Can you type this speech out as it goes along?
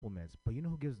compliments. But you know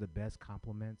who gives the best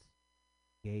compliments?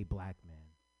 Gay black men.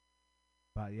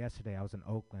 But yesterday I was in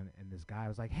Oakland and this guy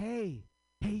was like, "Hey,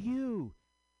 hey you,"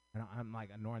 and I'm like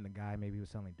ignoring the guy. Maybe he was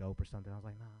selling dope or something. I was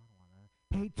like, "No, I don't want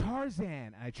to." Hey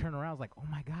Tarzan, and I turn around. I was like, "Oh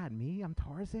my God, me? I'm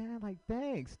Tarzan? Like,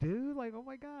 thanks, dude. Like, oh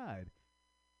my God,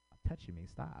 stop touching me.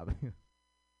 Stop."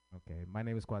 Okay, my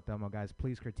name is Guatemala, guys.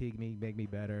 Please critique me, make me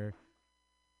better.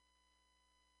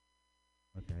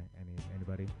 Okay,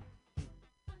 anybody?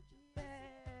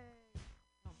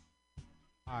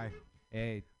 Hi.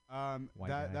 Hey, white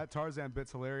guy. That Tarzan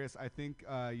bit's hilarious. I think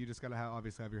you just gotta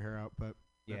obviously have your hair out, but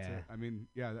that's Yeah. it. I mean,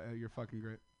 yeah, you're fucking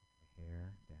great.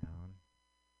 Hair down.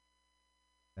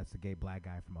 That's the gay black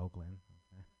guy from Oakland.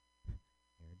 Okay.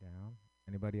 Hair down.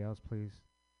 Anybody else, please?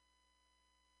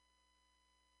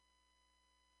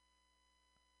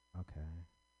 Okay.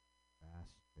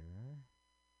 Faster.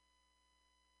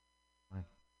 Hi.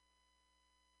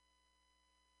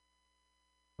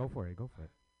 Go for it. Go for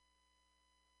it.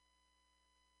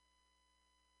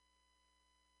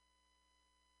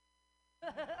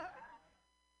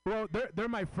 Well, they're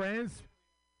my friends.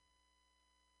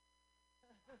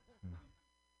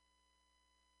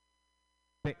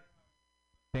 Th-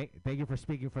 thank you for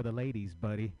speaking for the ladies,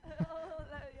 buddy. Oh,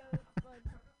 that's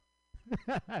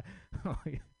fun. Oh,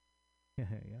 yeah. Yeah,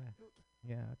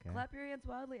 yeah, okay. Clap your hands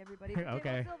wildly, everybody.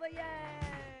 Okay. Silva, yay!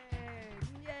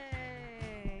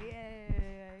 Yay!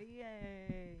 Yay!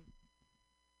 Yay!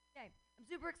 Yay! I'm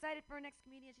super excited for our next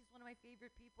comedian. She's one of my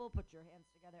favorite people. Put your hands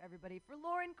together, everybody, for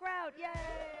Lauren Kraut. Yay!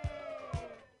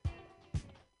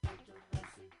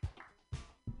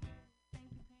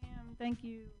 Thank you, Pam. Thank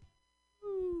you.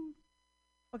 Woo.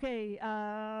 Okay,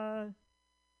 I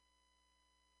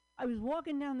was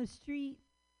walking down the street,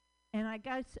 and I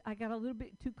got a little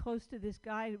bit too close to this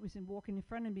guy that was walking in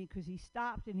front of me because he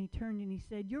stopped and he turned and he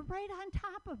said, "You're right on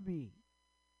top of me."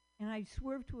 And I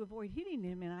swerved to avoid hitting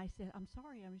him, and I said, "I'm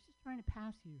sorry, I was just trying to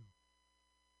pass you."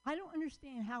 I don't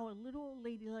understand how a little old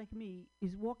lady like me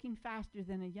is walking faster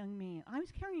than a young man. I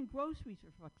was carrying groceries,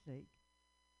 for fuck's sake.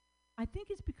 I think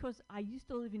it's because I used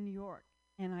to live in New York,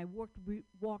 and I walked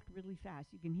really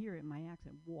fast. You can hear it in my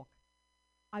accent, walk.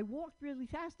 I walked really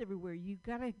fast everywhere. You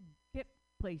gotta get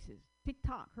places.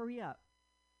 Tick-tock, hurry up.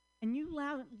 And you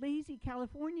lazy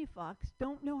California fucks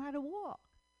don't know how to walk.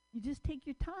 You just take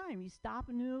your time. You stop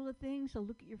in the middle of things to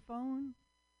look at your phone.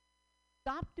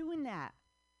 Stop doing that.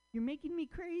 You're making me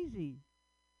crazy.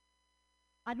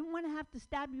 I don't want to have to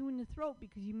stab you in the throat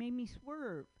because you made me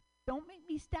swerve. Don't make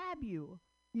me stab you.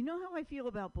 You know how I feel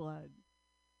about blood.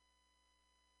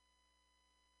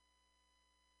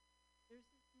 There's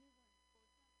this new one.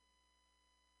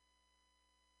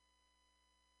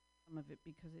 Some of it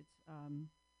because it's,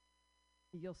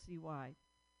 you'll see why.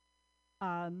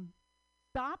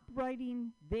 Stop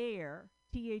writing there,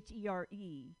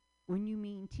 T-H-E-R-E, when you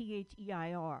mean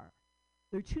T-H-E-I-R.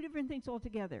 They're two different things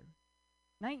altogether.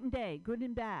 Night and day, good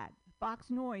and bad, Fox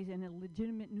Noise and a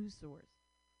legitimate news source.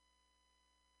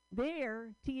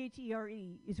 There,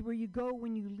 T-H-E-R-E, is where you go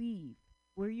when you leave.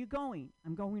 Where are you going?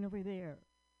 I'm going over there.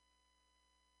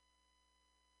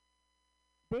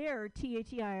 There,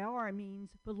 T-H-E-I-R,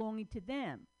 means belonging to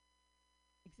them.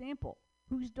 Example,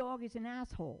 whose dog is an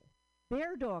asshole?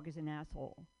 Their dog is an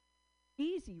asshole.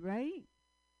 Easy, right?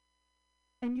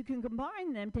 And you can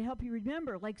combine them to help you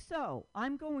remember, like so.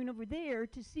 I'm going over there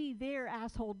to see their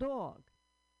asshole dog.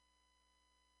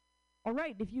 All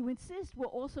right, if you insist, we'll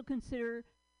also consider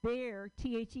their,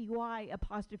 T-H-E-Y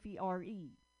apostrophe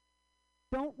R-E.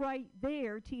 Don't write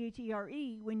their,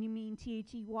 T-H-E-R-E, when you mean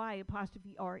T-H-E-Y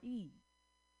apostrophe R-E.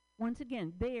 Once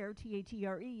again, there,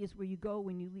 T-H-E-R-E, is where you go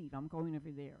when you leave. I'm going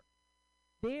over there.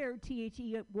 Their,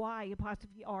 T-H-E-Y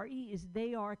apostrophe R-E, is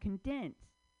they are condensed.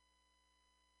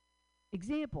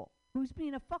 Example, who's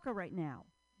being a fucker right now?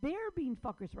 They're being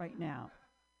fuckers right now.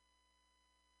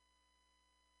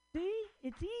 See?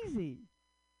 It's easy.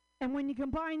 And when you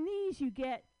combine these, you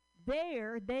get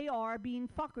there, they are being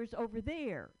fuckers over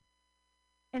there.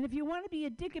 And if you want to be a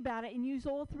dick about it and use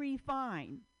all three,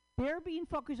 fine. They're being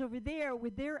fuckers over there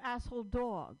with their asshole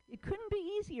dog. It couldn't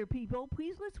be easier, people.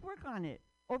 Please, let's work on it.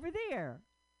 Over there.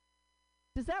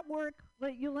 Does that work?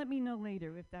 You'll let me know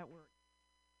later if that works.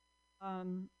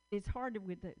 It's hard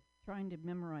with trying to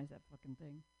memorize that fucking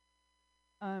thing.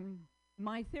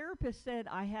 My therapist said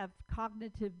I have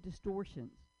cognitive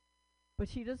distortions, but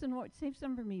she doesn't save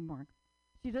some for me, Mark.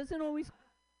 She doesn't always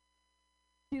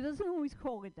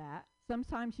call it that.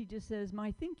 Sometimes she just says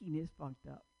my thinking is fucked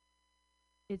up.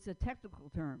 It's a technical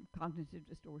term, cognitive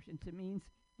distortions. It means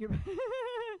you're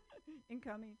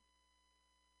incoming.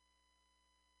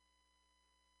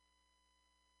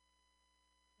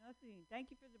 Nothing.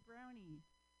 Thank you for the brownie.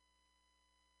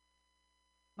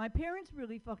 My parents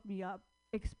really fucked me up.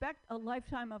 Expect a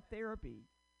lifetime of therapy.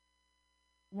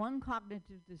 One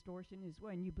cognitive distortion is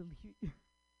when you believe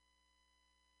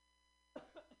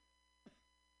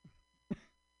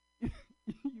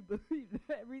you believe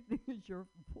that everything is your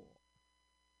fault.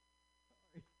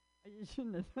 Sorry, I just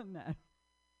shouldn't have done that.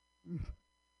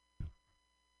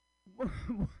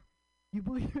 You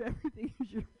believe everything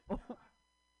is your fault.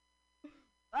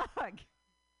 Fuck.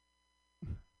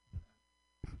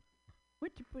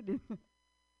 What you put in?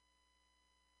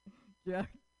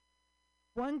 Jack.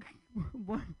 One.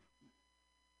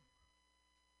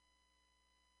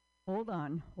 Hold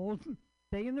on.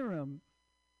 Stay in the room.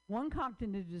 One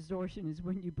cognitive distortion is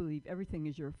when you believe everything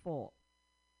is your fault.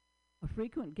 A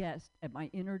frequent guest at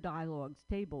my inner dialogues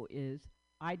table is,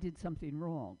 I did something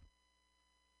wrong.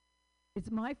 It's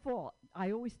my fault.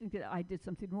 I always think that I did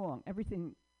something wrong.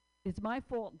 It's my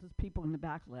fault there's people in the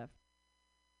back left.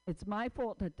 It's my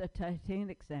fault that the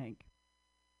Titanic sank.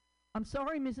 I'm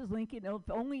sorry, Mrs. Lincoln, if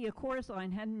only a chorus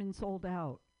line hadn't been sold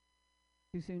out.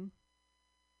 Too soon?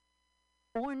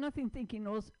 Or nothing thinking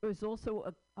is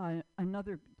also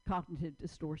another cognitive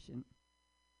distortion.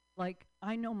 Like,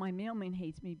 I know my mailman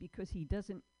hates me because he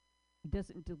doesn't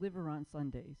deliver on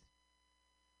Sundays.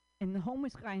 And the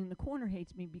homeless guy in the corner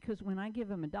hates me because when I give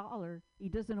him $1, he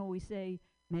doesn't always say,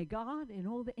 may God and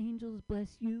all the angels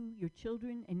bless you, your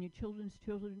children, and your children's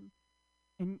children.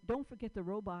 And don't forget the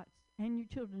robots and your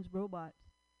children's robots.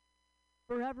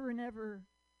 Forever and ever,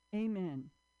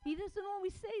 amen. He doesn't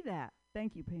always say that.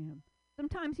 Thank you, Pam.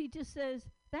 Sometimes he just says,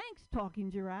 thanks, talking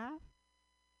giraffe.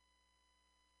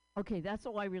 Okay, that's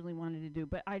all I really wanted to do,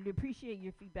 but I'd appreciate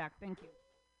your feedback. Thank you.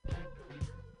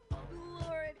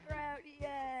 Lauren Kraut, yay!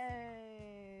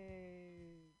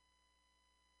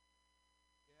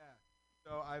 Yeah.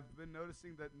 So I've been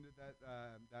noticing that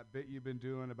that bit you've been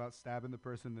doing about stabbing the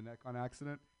person in the neck on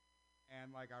accident,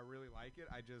 and like I really like it.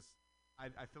 I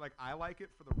feel like I like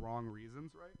it for the wrong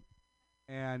reasons, right?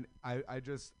 And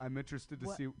I'm interested to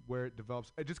see where it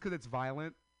develops. Just because it's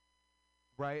violent,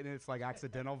 right? And it's like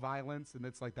accidental violence, and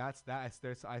it's like I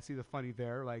see the funny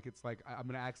there. Like it's like I'm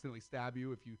gonna accidentally stab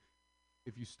you if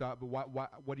you stop. But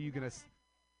what are you gonna?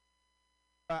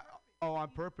 On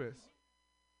purpose.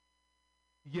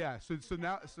 Yeah. So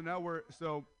now we're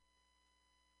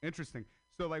interesting.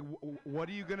 So like, what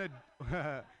are you gonna?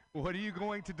 What are you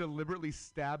going to deliberately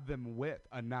stab them with?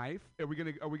 A knife? Are we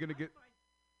gonna get?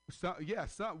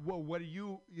 Well, what are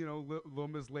you, little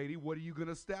Miss Lady? What are you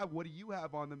gonna stab? What do you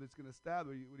have on them that's gonna stab?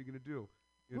 What are you gonna do?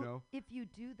 If you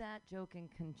do that joke in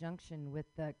conjunction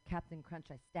with the Captain Crunch,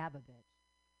 I stab a bitch.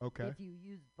 Okay. If you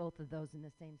use both of those in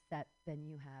the same set, then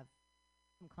you have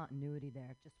some continuity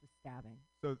there, just with stabbing.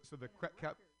 So the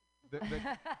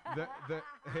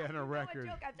and a record. You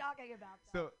know what joke I'm talking about?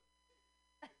 Though.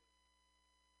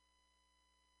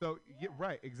 So yeah,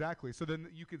 right, exactly. So then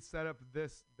you could set up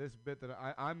this bit that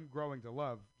I'm growing to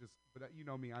love. But you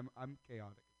know me, I'm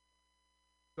chaotic.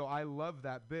 So I love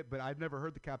that bit, but I've never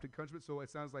heard the Captain Crunch bit. So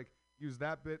it sounds like use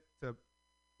that bit to,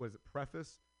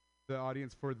 preface the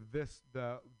audience for this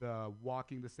the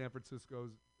walking the San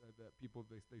Francisco's the people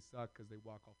they suck because they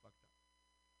walk all fucked up.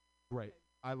 Great,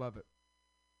 I love it.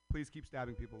 Please keep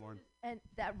stabbing people, Lauren. And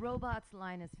that robots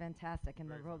line is fantastic. And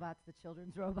Very the funny. robots, the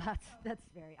children's robots, I'm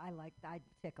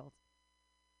tickled.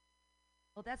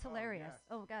 Oh, that's hilarious. yes.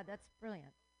 Oh, God, that's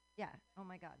brilliant. Yeah. Oh,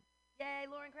 my God. Yay,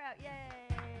 Lauren Kraut.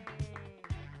 Yay.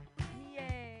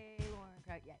 Yay, Lauren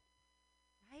Kraut. Yay.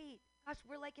 Right. Gosh,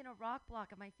 we're like in a rock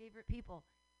block of my favorite people.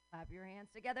 Clap your hands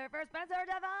together for Spencer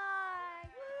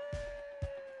Devine. Woo!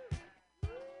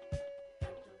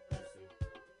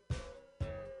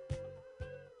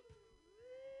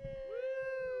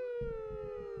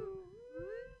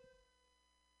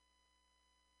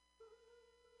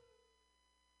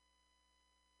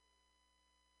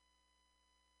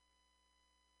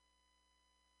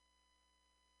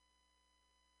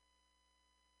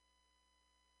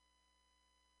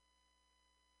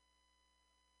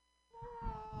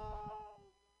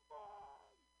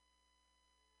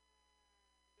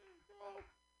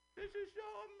 This is so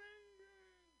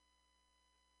amazing.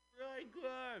 Really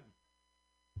good.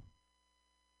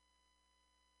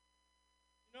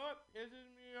 You know what pisses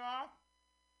me off?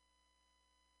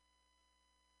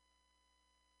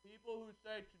 People who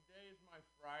say today is my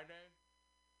Friday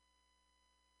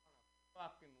on a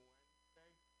fucking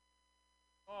Wednesday.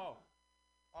 Oh,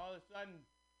 all of a sudden,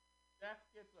 Jeff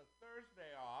gets a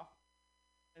Thursday off,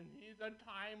 and he's a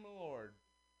Time Lord.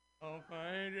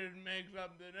 Okay, he just makes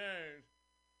up the days.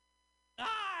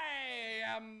 I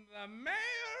am the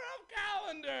mayor of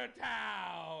Calendar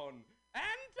Town,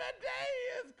 and today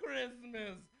is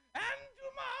Christmas, and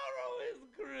tomorrow is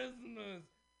Christmas,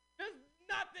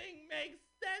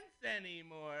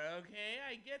 anymore, okay?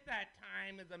 I get that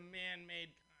time is a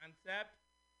man-made concept,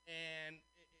 and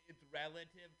it's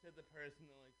relative to the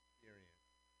personal experience.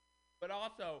 But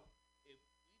also, if we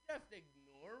just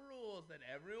ignore rules that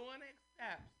everyone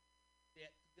accepts,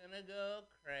 it's gonna go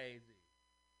crazy.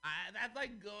 That's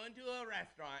like going to a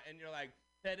restaurant and you're like,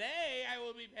 today I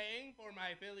will be paying for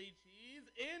my Philly cheese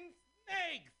in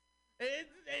snakes.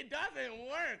 It doesn't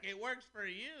work. It works for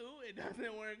you. It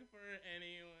doesn't work for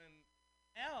anyone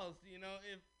else. You know,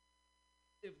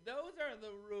 if those are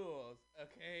the rules,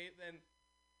 okay, then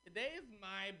today's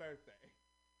my birthday.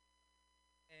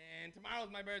 And tomorrow's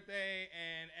my birthday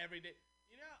and every day.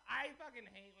 You know, I fucking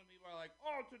hate when people are like,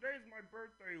 oh, today's my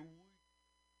birthday week.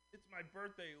 It's my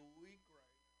birthday week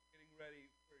right now. Getting ready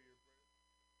for your birthday,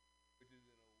 which is in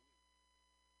a week.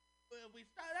 Well, if we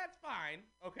start, that's fine.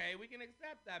 Okay, we can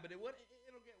accept that, but it'll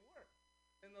get worse.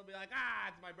 Then they'll be like,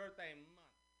 it's my birthday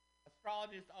month.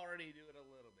 Astrologists already do it a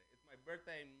little bit. It's my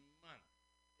birthday month.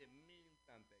 It means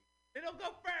something. It'll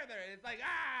go further. It's like,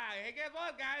 hey, guess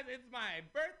what, guys? It's my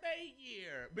birthday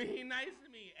year. Be nice to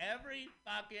me every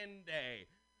fucking day.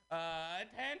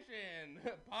 Attention,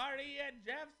 party at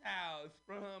Jeff's house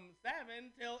from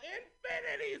 7 till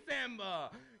infinity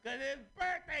symbol. Because his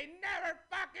birthday never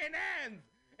fucking ends.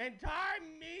 And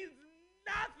time means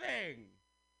nothing.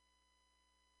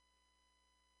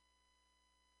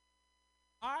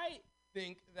 I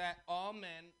think that all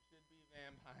men should be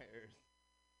vampires.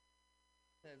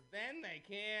 Because then they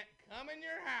can't come in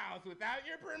your house without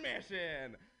your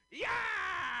permission. Yeah!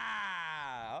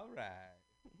 All right.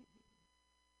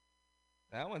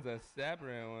 That one's a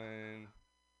separate one.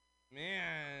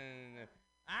 Man,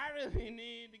 I really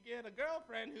need to get a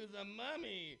girlfriend who's a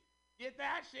mummy. Get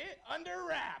that shit under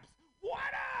wraps.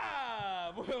 What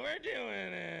up? We're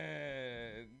doing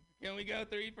it. Can we go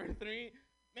 3 for 3?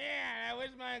 Man, I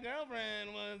wish my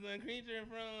girlfriend was a creature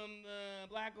from the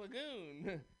Black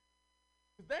Lagoon.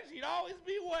 Cause then she'd always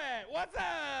be wet. What's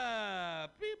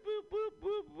up? Beep, boop, boop,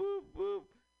 boop, boop, boop.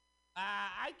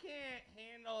 I can't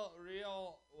handle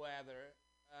real weather.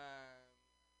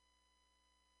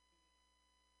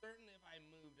 Certain if I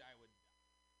moved, I would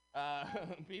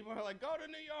die. People are like, go to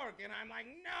New York. And I'm like,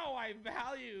 no, I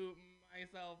value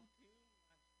myself too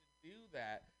much to do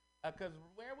that. Because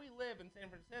where we live in San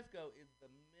Francisco is the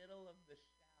middle of the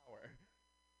shower.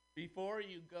 Before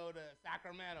you go to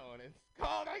Sacramento and it's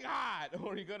scalding hot,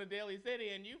 or you go to Daly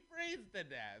City and you freeze to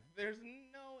death. There's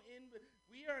no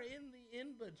we are in the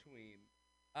in-between.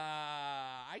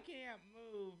 I can't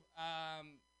move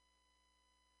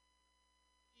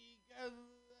because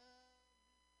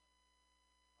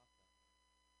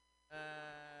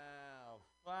oh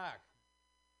fuck.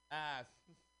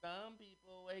 Some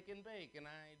people wake and bake, and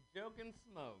I joke and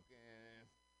smoke. And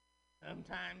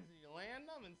sometimes you land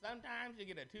them, and sometimes you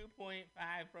get a 2.5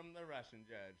 from the Russian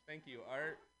judge. Thank you,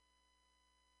 Art.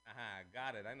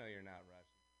 Got it. I know you're not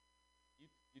Russian.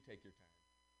 You take your time.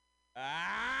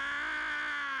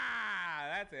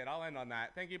 That's it. I'll end on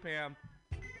that. Thank you, Pam.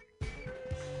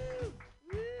 Woo!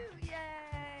 Woo!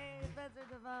 Yay! Spencer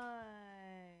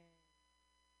Devine.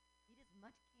 Eat as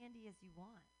much candy as you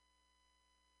want.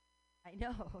 I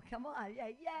know. Come on. Yeah.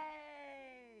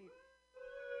 Yay!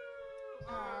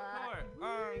 Encore.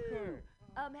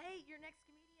 Hey, your next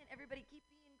comedian. Everybody keep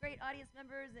being great audience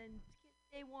members and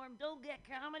stay warm. Don't get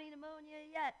comedy pneumonia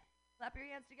yet. Clap your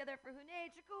hands together for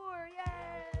Hunayd Shakur.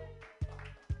 Yay!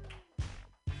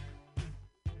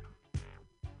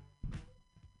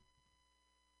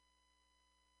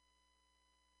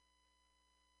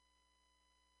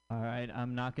 All right,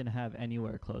 I'm not going to have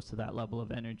anywhere close to that level of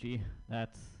energy.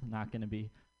 That's not going to be.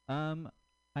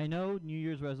 I know New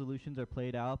Year's resolutions are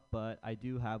played out, but I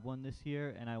do have one this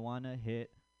year, and I want to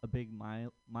hit a big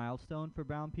milestone for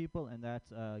brown people, and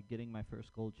that's getting my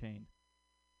first gold chain.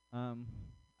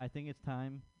 I think it's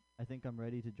time. I think I'm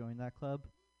ready to join that club.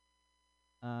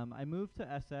 I moved to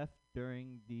SF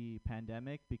during the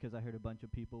pandemic because I heard a bunch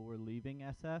of people were leaving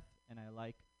SF, and I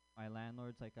like my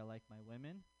landlords like I like my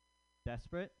women.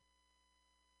 Desperate.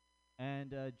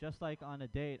 And just like on a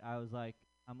date, I was like,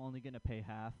 I'm only going to pay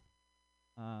half.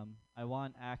 I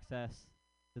want access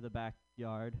to the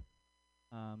backyard.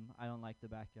 I don't like the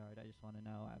backyard. I just want to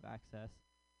know I have access.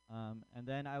 And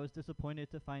then I was disappointed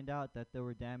to find out that there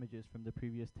were damages from the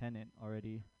previous tenant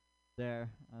already there.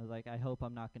 I was like, I hope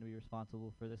I'm not going to be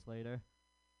responsible for this later.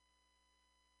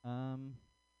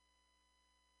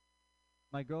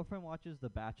 My girlfriend watches The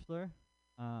Bachelor.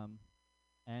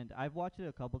 And I've watched it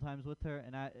a couple times with her,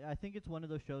 and I think it's one of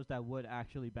those shows that would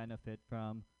actually benefit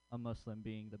from a Muslim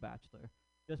being the Bachelor.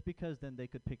 Just because then they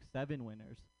could pick 7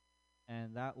 winners,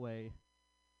 and that way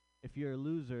if you're a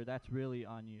loser, that's really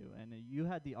on you, and you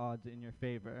had the odds in your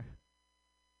favor.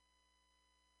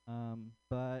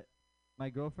 But my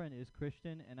girlfriend is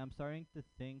Christian, and I'm starting to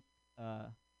think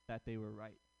that they were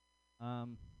right.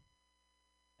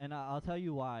 And I'll tell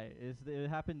you why. It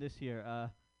happened this year.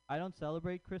 I don't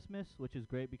celebrate Christmas, which is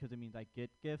great because it means I get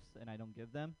gifts and I don't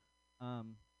give them.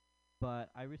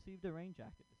 But I received a rain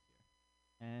jacket this year,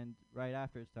 and right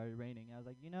after it started raining, I was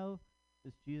like,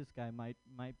 this Jesus guy might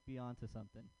be onto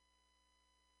something.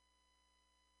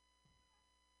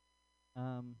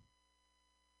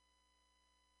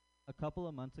 A couple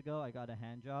of months ago, I got a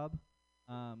hand job.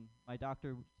 My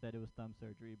doctor said it was thumb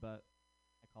surgery, but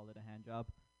I called it a hand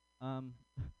job.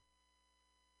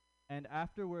 And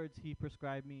afterwards, he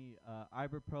prescribed me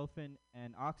ibuprofen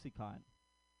and Oxycontin.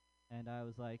 And I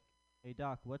was like, "Hey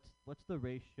doc, what's the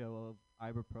ratio of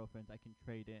ibuprofens I can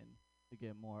trade in to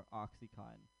get more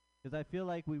Oxycontin? Because I feel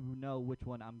like we know which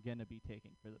one I'm gonna be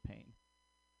taking for the pain.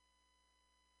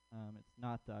 It's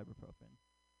not the ibuprofen."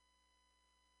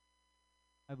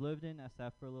 I've lived in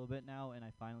SF for a little bit now, and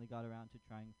I finally got around to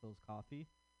trying Phil's Coffee.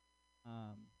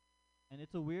 And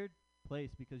it's a weird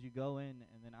place because you go in,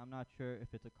 and then I'm not sure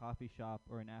if it's a coffee shop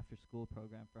or an after-school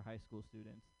program for high school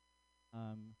students.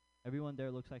 Everyone there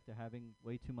looks like they're having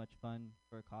way too much fun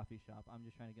for a coffee shop. I'm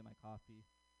just trying to get my coffee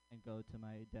and go to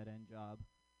my dead-end job.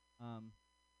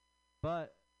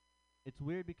 But it's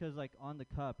weird because, like, on the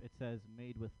cup it says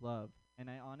 "made with love," and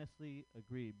I honestly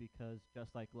agree because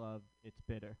just like love, it's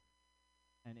bitter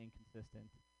and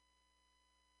inconsistent.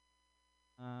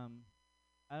 I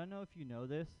don't know if you know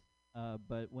this,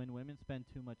 but when women spend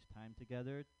too much time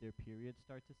together, their periods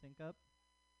start to sync up.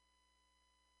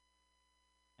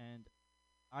 And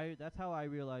that's how I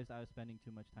realized I was spending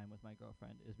too much time with my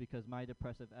girlfriend, is because my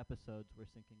depressive episodes were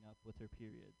syncing up with her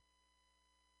period.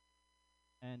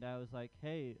 And I was like,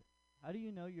 "Hey, how do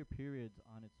you know your period's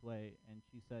on its way?" And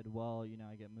she said, "Well,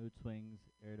 I get mood swings,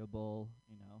 irritable,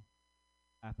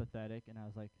 apathetic." And I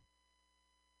was like,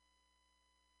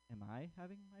 "Am I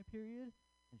having my period?"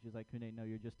 And she's like, "Kunate, no,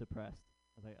 you're just depressed."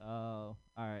 I was like, "Oh,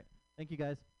 alright. Thank you,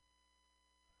 guys."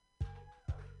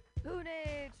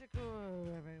 Kunate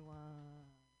Shakur,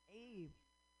 everyone. Abe.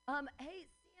 Hey,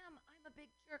 Sam, I'm a big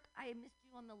jerk. I missed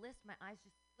you on the list. My eyes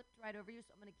just slipped right over you,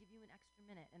 so I'm going to give you an extra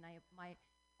minute. And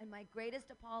my greatest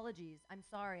apologies. I'm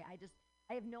sorry. I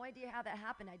have no idea how that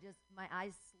happened. My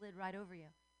eyes slid right over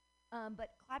you.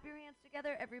 But clap your hands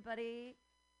together, everybody,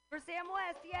 for Sam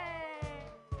West. Yay!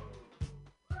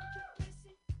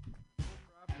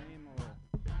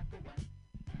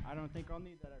 I don't think I'll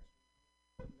need that extra.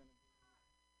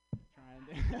 I'm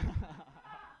gonna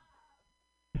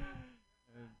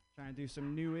try and do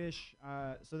some new-ish.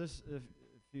 So this a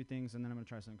few things, and then I'm gonna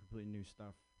try some completely new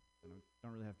stuff. I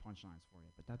don't really have punchlines for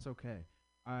you, but that's okay.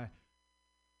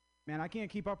 Man, I can't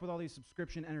keep up with all these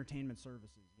subscription entertainment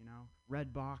services.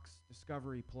 Redbox,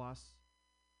 Discovery Plus,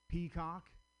 Peacock.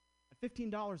 At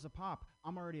 $15 a pop,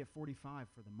 I'm already at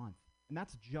 $45 for the month, and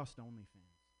that's just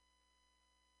OnlyFans.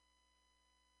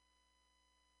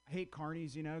 I hate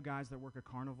carnies, guys that work at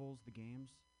carnivals, the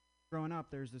games. Growing up,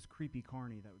 there's this creepy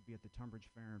carny that would be at the Tunbridge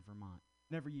Fair in Vermont.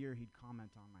 And every year he'd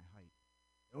comment on my height.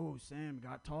 "Oh, Sam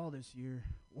got tall this year.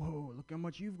 Whoa, look how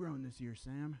much you've grown this year,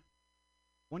 Sam."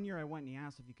 One year I went and he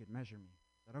asked if he could measure me.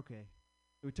 I said, "Okay."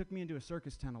 So he took me into a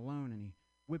circus tent alone and he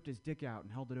whipped his dick out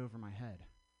and held it over my head.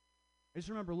 I just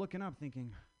remember looking up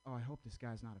thinking, "Oh, I hope this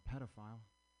guy's not a pedophile."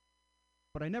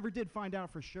 But I never did find out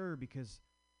for sure because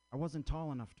I wasn't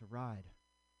tall enough to ride.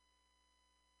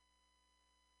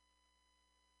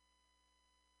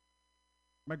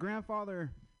 My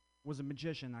grandfather was a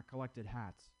magician that collected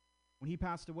hats. When he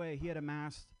passed away, he had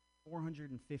amassed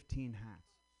 415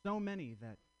 hats. So many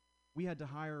that we had to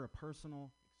hire a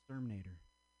personal exterminator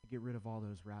to get rid of all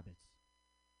those rabbits.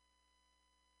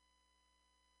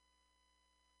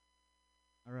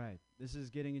 All right, this is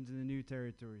getting into the new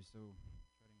territory, so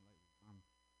treading lightly.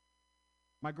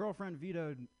 My girlfriend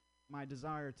vetoed my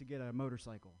desire to get a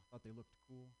motorcycle. Thought they looked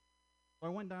cool. So I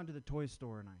went down to the toy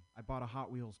store and I bought a Hot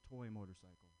Wheels toy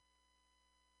motorcycle.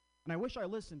 And I wish I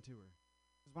listened to her,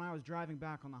 because when I was driving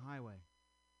back on the highway,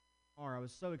 I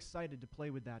was so excited to play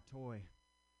with that toy.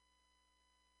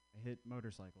 I hit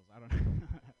motorcycles. I don't know.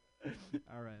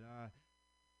 All right.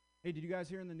 Hey, did you guys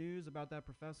hear in the news about that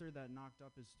professor that knocked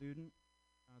up his student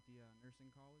at the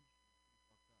nursing college?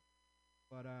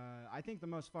 But I think the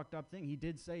most fucked up thing, he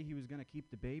did say he was going to keep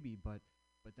the baby, but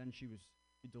then she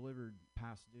delivered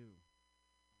past due.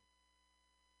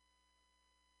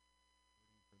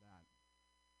 For that.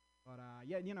 But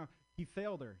yeah, he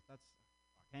failed her.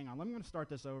 Hang on, I'm going to start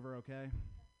this over, okay?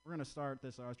 We're going to start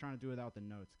this. I was trying to do it without the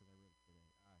notes because I wrote it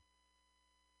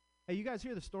today. Hey, you guys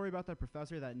hear the story about that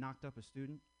professor that knocked up a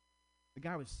student? The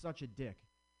guy was such a dick.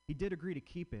 He did agree to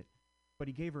keep it, but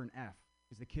he gave her an F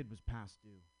because the kid was past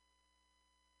due.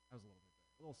 That was a little bit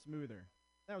better. A little smoother.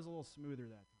 That was a little smoother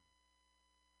that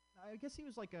time. I guess he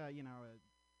was like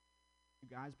you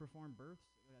guys perform births,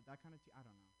 that kind of I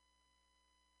don't know.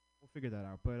 We'll figure that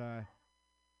out. But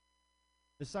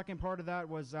the second part of that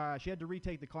was she had to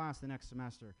retake the class the next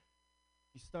semester.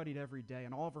 She studied every day,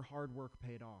 and all of her hard work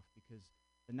paid off because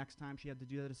the next time she had to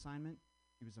do that assignment,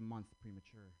 she was a month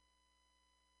premature.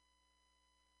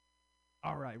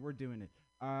 All right, we're doing it.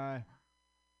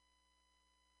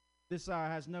 This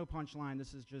has no punchline.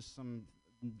 This is just some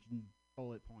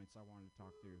bullet points I wanted to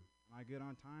talk through. Am I good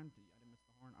on time? I didn't miss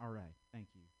the horn? All right, thank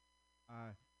you.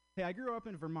 Hey, I grew up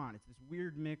in Vermont. It's this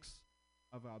weird mix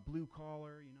of blue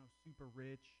collar, super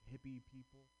rich, hippie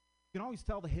people. You can always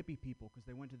tell the hippie people because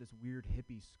they went to this weird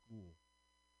hippie school.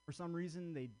 For some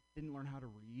reason, they didn't learn how to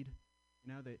read.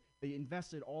 They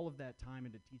invested all of that time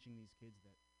into teaching these kids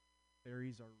that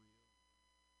fairies are real.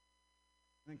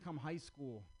 And then come high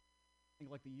school, I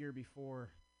think like the year before,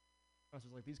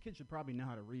 professor's like, these kids should probably know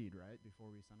how to read, right?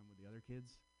 Before we send them with the other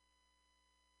kids.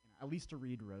 At least to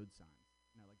read road signs.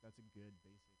 That's a good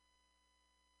basic.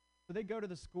 So they go to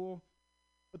the school,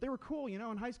 but they were cool,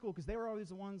 in high school because they were always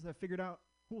the ones that figured out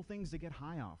cool things to get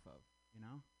high off of,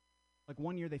 Like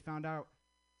one year they found out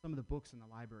some of the books in the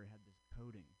library had this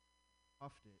coating.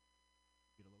 Puffed it,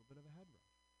 get a little bit of a head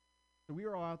rush. So we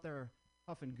were all out there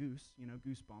puffing goose,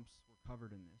 goosebumps were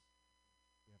covered in this.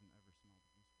 We haven't ever smelled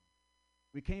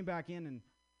goosebumps. We came back in and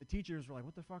the teachers were like,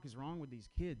 what the fuck is wrong with these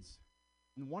kids?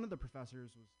 And one of the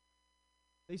professors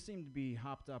they seemed to be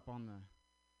hopped up on the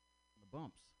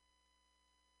bumps.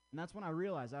 And that's when I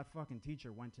realized that fucking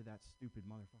teacher went to that stupid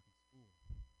motherfucking school.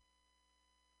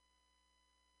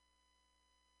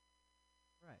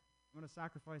 Right. I'm going to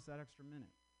sacrifice that extra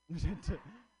minute.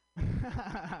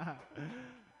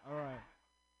 All right.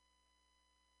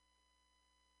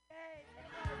 Yay,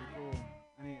 Cool.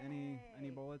 Any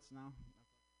bullets? No?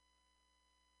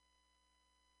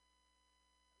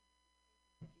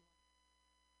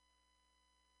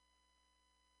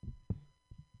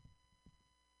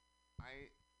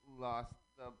 I lost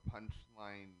the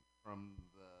punchline from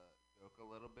the joke a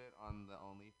little bit on the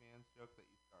OnlyFans joke that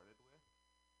you started with.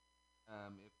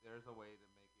 If there's a way to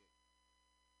make it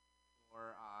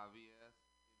more obvious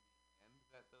in the end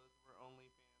that those were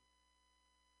OnlyFans,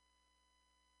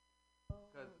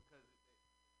 because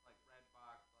like red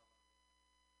box, blah, blah.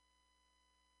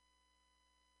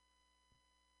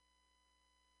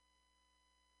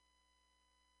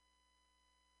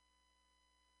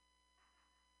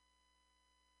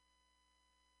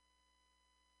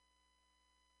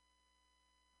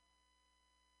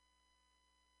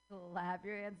 Clap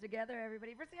your hands together,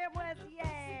 everybody, for Sam West.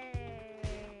 Yay!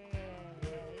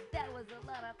 That was a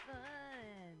lot of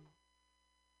fun.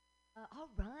 All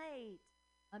right.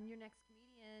 Your next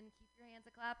comedian, keep your hands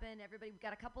a clapping. Everybody, we've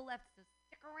got a couple left, so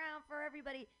stick around for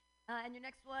everybody. And your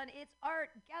next one, it's Art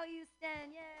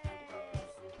Galuston. Yay!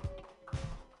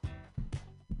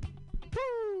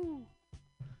 Woo!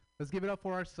 Let's give it up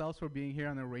for ourselves for being here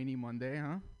on a rainy Monday,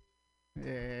 huh?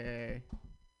 Yay.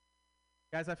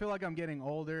 Guys, I feel like I'm getting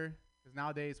older because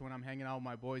nowadays when I'm hanging out with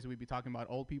my boys, we be talking about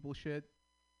old people shit.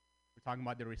 We're talking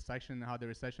about the recession and how the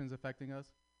recession is affecting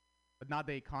us. But not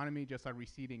the economy, just our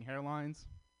receding hairlines.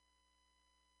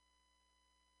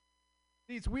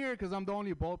 See, it's weird because I'm the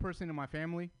only bald person in my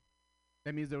family.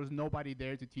 That means there was nobody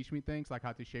there to teach me things like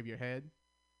how to shave your head.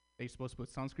 That you're supposed to put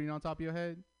sunscreen on top of your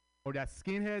head. Or that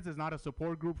skinheads is not a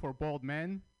support group for bald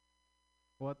men.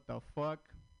 What the fuck?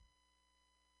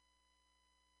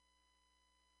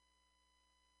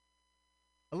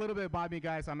 A little bit about me,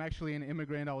 guys. I'm actually an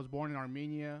immigrant. I was born in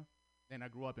Armenia. Then I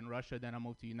grew up in Russia. Then I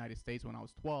moved to the United States when I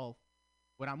was 12.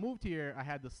 When I moved here, I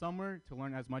had the summer to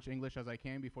learn as much English as I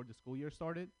can before the school year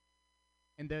started.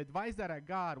 And the advice that I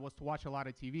got was to watch a lot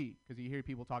of TV, because you hear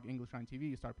people talk English on TV,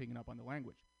 you start picking up on the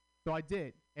language. So I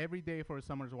did. Every day for the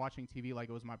summer, I was watching TV like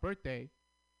it was my birthday.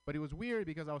 But it was weird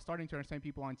because I was starting to understand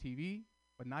people on TV,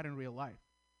 but not in real life.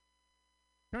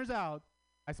 Turns out,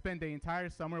 I spent the entire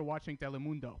summer watching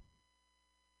Telemundo.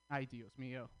 Ay, Dios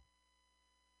mío.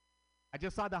 I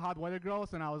just saw the Hot Weather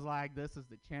Girls, and I was like, this is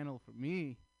the channel for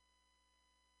me.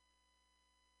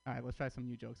 All right, let's try some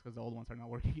new jokes, because the old ones are not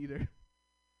working either.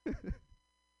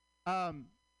 I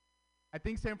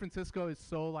think San Francisco is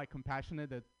so, like, compassionate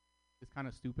that it's kind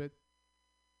of stupid.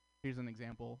 Here's an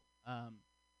example.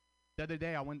 The other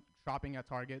day, I went shopping at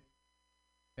Target.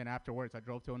 Then afterwards, I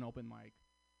drove to an open mic.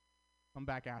 Come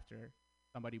back after.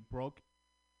 Somebody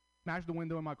smashed the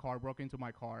window in my car, broke into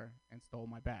my car, and stole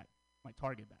my bag, my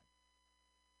Target bag.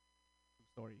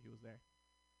 story. He was there.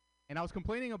 And I was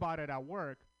complaining about it at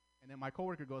work, and then my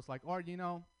coworker goes like, Art,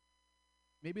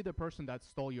 maybe the person that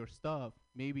stole your stuff,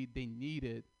 maybe they need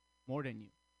it more than you.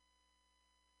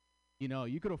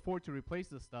 You could afford to replace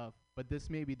the stuff, but this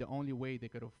may be the only way they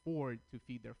could afford to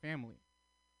feed their family.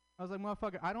 I was like,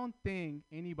 motherfucker, I don't think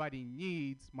anybody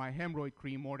needs my hemorrhoid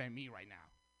cream more than me right now.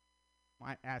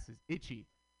 My ass is itchy.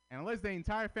 And unless the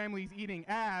entire family is eating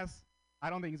ass, I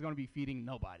don't think it's going to be feeding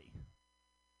nobody.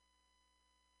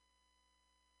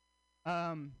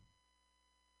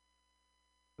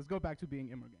 Let's go back to being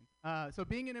immigrant. So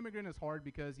being an immigrant is hard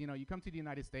because, you come to the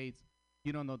United States,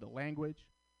 you don't know the language.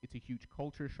 It's a huge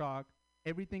culture shock.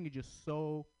 Everything is just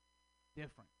so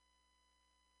different.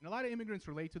 And a lot of immigrants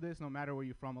relate to this, no matter where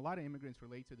you're from. A lot of immigrants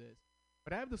relate to this.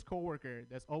 But I have this coworker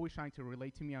that's always trying to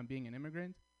relate to me on being an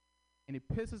immigrant. And it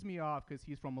pisses me off because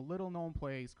he's from a little-known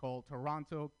place called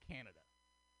Toronto, Canada.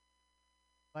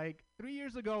 Like, 3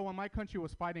 years ago, when my country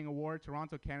was fighting a war,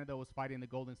 Toronto, Canada was fighting the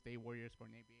Golden State Warriors for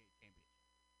an NBA championship.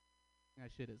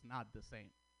 That shit is not the same.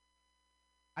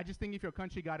 I just think if your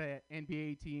country got an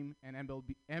NBA team, an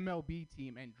MLB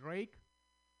team, and Drake,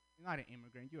 you're not an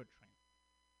immigrant, you're a transplant.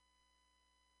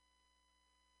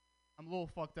 I'm a little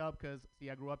fucked up because,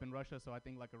 I grew up in Russia, so I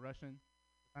think like a Russian.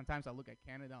 Sometimes I look at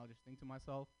Canada, I'll just think to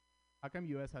myself, how come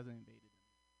U.S. hasn't invaded them?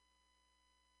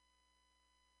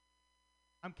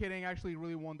 I'm kidding, I actually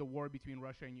really want the war between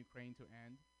Russia and Ukraine to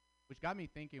end, which got me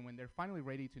thinking when they're finally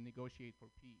ready to negotiate for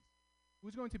peace,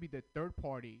 who's going to be the third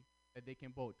party that they can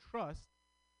both trust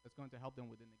that's going to help them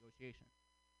with the negotiation?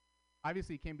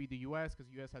 Obviously, it can't be the U.S. because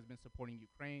the U.S. has been supporting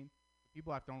Ukraine.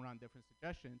 People have thrown around different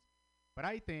suggestions, but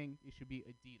I think it should be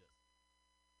Adidas.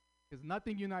 Because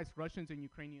nothing unites Russians and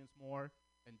Ukrainians more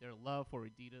than their love for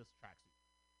Adidas tracksuits.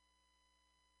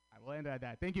 I will end at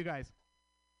that. Thank you, guys.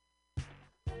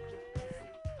 Yay!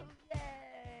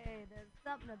 There's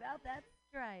something about that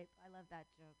stripe. I love that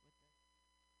joke with this.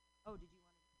 Oh, did you want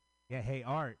to? Yeah, hey,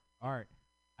 Art.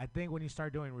 I think when you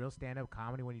start doing real stand-up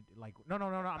comedy, when you no,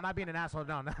 I'm not being an asshole.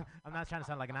 No, I'm not trying to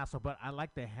sound like an asshole, but I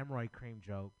like the hemorrhoid cream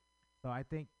joke. So I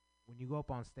think when you go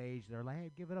up on stage, they're like,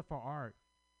 hey, give it up for Art.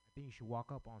 I think you should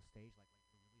walk up on stage like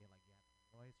you have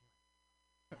hemorrhoids.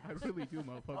 I really do,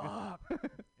 motherfucker.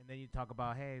 And then you talk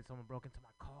about, hey, someone broke into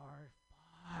my car.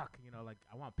 Fuck.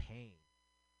 I want pain.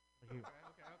 Okay.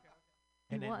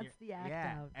 He wants the act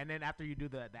out. And then after you do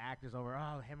the act is over,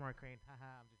 oh, hemorrhoid cream.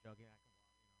 Haha, I'm just joking. I can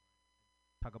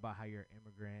walk. Talk about how you're an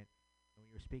immigrant. When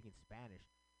you're speaking Spanish,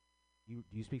 do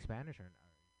you speak Spanish or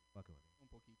fucking with me? Un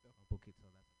poquito. Un poquito.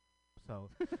 So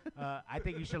I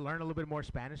think you should learn a little bit more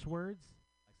Spanish words.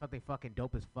 Like something fucking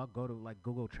dope as fuck. Go to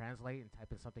Google Translate and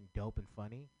type in something dope and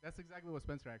funny. That's exactly what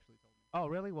Spencer actually told me. Oh,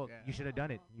 really? Well, yeah. You should have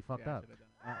done it. You fucked up. I should have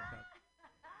done it.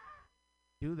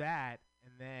 Do that,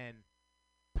 and then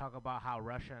talk about how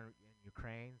Russia and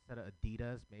Ukraine, instead of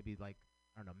Adidas, maybe I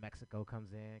don't know, Mexico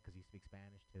comes in because you speak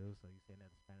Spanish too, so you say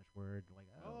another Spanish word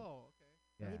Oh, okay.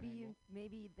 Yeah.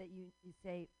 Maybe you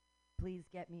say, please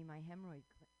get me my hemorrhoid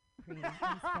cream in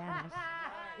Spanish.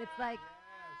 It's like,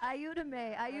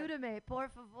 ayúdame, por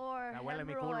favor, Ta huele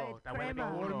mi hemorrhoid culo, ta huele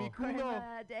mi culo.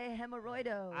 crema de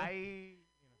hemorroido. Ayúdame.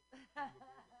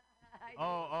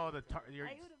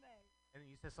 And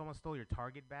you said someone stole your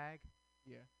Target bag?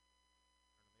 Yeah.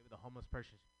 Maybe the homeless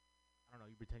person. I don't know.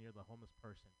 You pretend you're the homeless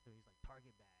person too. He's like,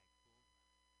 Target bag.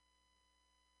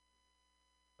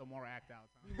 So more act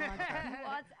outs. Huh? He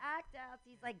wants act outs.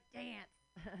 He's like, dance.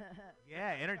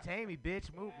 Yeah, entertain me, bitch.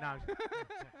 Move now.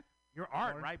 You're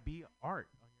art, right? Be art.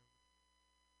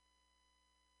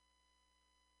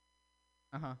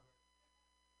 Uh-huh.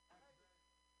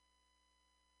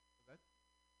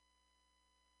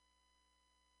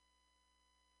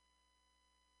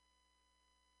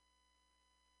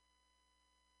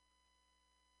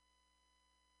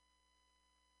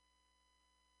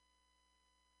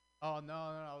 Oh, no,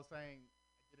 I was saying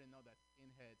I didn't know that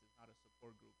skinheads is not a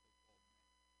support group for bald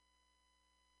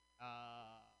men.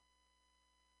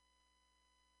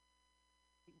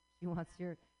 He wants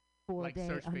your 4-day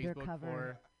search Facebook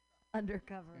undercover.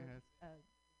 Undercover.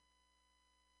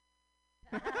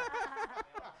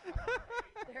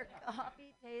 Their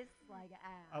coffee tastes like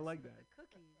ass. I like but that. The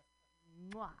cookies.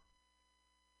 Mwah.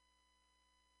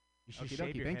 You should Okey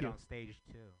shave dokey, your thank head you. on stage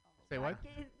too. Say what?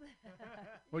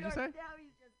 What'd you say? Now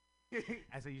he's just.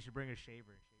 I said you should bring a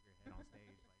shaver and shave your head on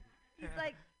stage. He's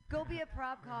like, go be a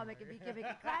prop comic and be giving.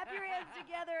 Clap your hands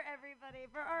together, everybody,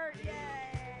 for Art! Yay!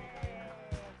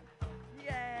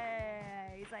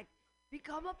 Yay! He's like,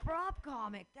 become a prop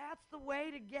comic. That's the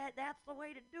way to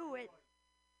do it.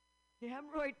 The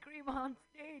hemorrhoid cream on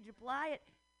stage. Apply it.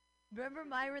 Remember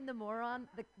Myron the moron?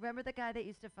 Remember the guy that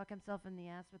used to fuck himself in the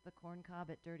ass with the corn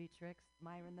cob at Dirty Tricks?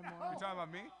 Myron the You moron. talking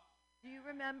about me? Do you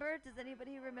remember? Does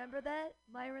anybody remember that?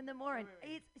 Myron the moron.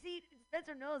 See,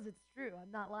 Spencer knows it's true.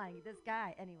 I'm not lying. This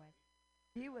guy, anyways,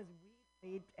 he was weed.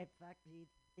 He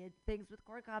did things with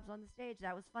corn cobs on the stage.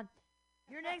 That was fun.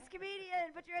 Your next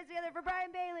comedian. Put your hands together for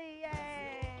Brian Bailey.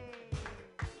 Yay!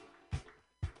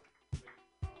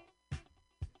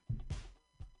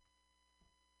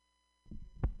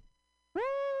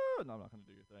 No, I'm not gonna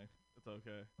do your thing. It's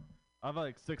okay. I have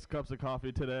like 6 cups of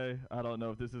coffee today. I don't know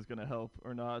if this is gonna help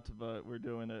or not, but we're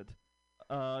doing it.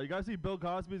 You guys see Bill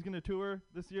Cosby's gonna tour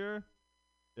this year?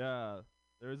 Yeah,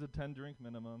 there is a 10-drink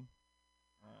minimum.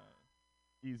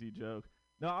 Easy joke.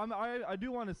 No, I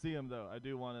do want to see him though. I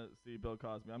do want to see Bill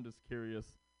Cosby. I'm just curious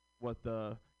what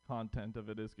the content of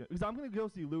it is. Because I'm gonna go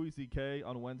see Louis C.K.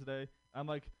 on Wednesday. I'm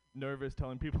like nervous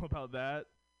telling people about that.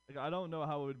 Like, I don't know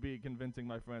how it would be convincing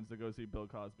my friends to go see Bill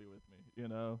Cosby with me, you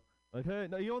know? Like, hey,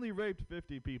 no, he only raped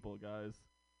 50 people, guys.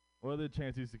 What are the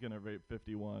chances he's going to rape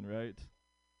 51, right?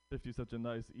 50 is such a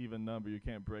nice, even number. You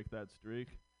can't break that streak.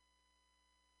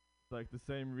 It's like the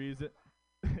same reason.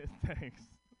 Thanks.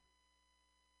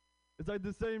 It's like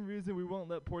the same reason we won't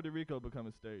let Puerto Rico become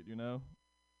a state, you know?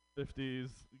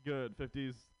 50s, good.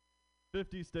 50s,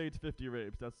 50 states, 50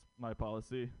 rapes. That's my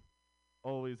policy.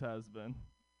 Always has been.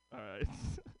 All right.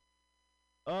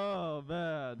 Oh,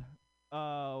 man.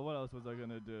 What else was I going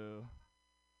to do?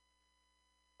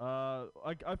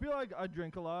 I feel like I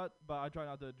drink a lot, but I try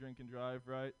not to drink and drive,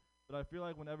 right? But I feel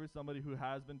like whenever somebody who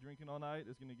has been drinking all night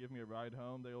is going to give me a ride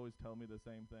home, they always tell me the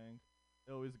same thing.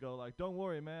 They always go like, don't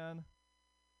worry, man.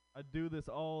 I do this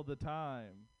all the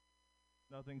time.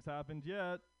 Nothing's happened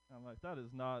yet. I'm like, that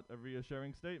is not a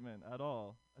reassuring statement at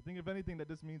all. I think if anything, that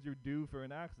just means you're due for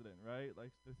an accident, right?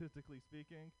 Like, statistically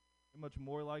speaking, you're much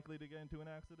more likely to get into an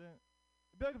accident.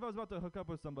 It'd be like if I was about to hook up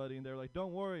with somebody and they're like,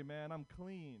 don't worry, man, I'm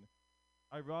clean.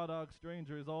 I raw dog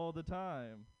strangers all the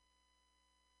time.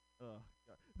 Ugh.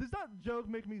 God. Does that joke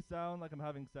make me sound like I'm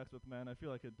having sex with men? I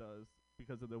feel like it does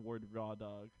because of the word raw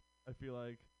dog. I feel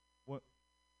like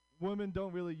women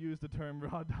don't really use the term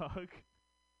raw dog.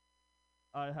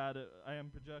 I am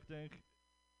projecting.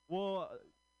 Well,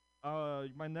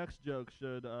 my next joke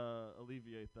should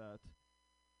alleviate that.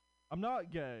 I'm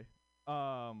not gay.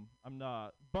 I'm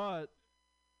not. But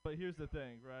here's the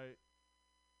thing, right?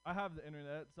 I have the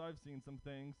internet, so I've seen some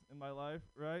things in my life,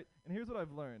 right? And here's what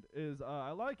I've learned is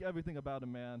I like everything about a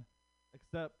man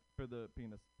except for the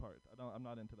penis part. I'm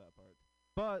not into that part.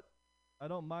 But I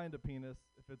don't mind a penis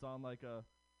if it's on like a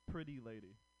pretty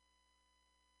lady.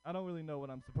 I don't really know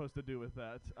what I'm supposed to do with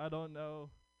that. I don't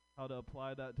know how to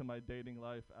apply that to my dating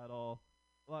life at all.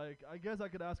 Like, I guess I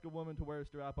could ask a woman to wear a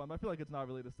strap on, but I feel like it's not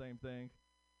really the same thing.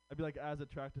 I'd be like as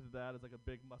attracted to that as like a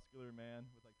big muscular man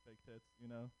with like fake tits, you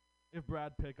know? If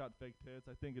Brad Pitt got fake tits,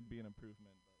 I think it'd be an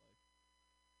improvement, but like,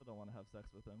 I don't want to have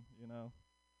sex with him, you know?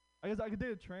 I guess I could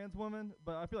date a trans woman,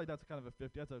 but I feel like that's kind of a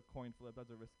 50. That's a coin flip. That's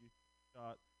a risky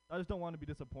shot. I just don't want to be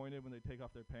disappointed when they take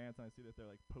off their pants and I see that they're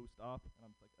like post-op, and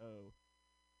I'm just like, oh,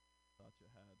 thought you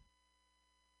had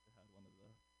one of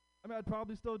the. I mean, I'd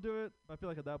probably still do it, but I feel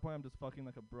like at that point I'm just fucking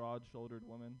like a broad-shouldered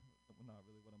woman. Not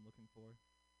really what I'm looking for.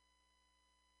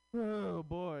 Oh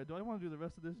boy, do I want to do the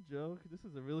rest of this joke? This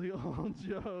is a really old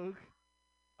joke.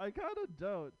 I kind of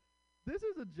don't. This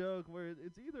is a joke where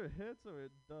it's either hits or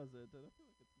it doesn't, and I feel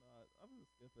like it's not. I'm gonna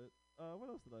skip it. What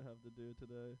else did I have to do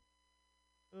today?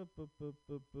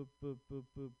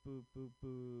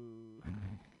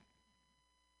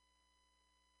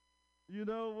 You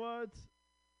know what?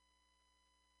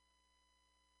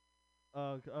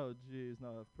 Oh geez,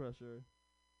 now I have pressure.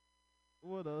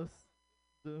 What else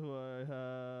do I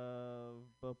have?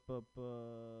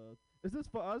 Is this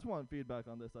I just want feedback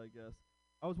on this, I guess.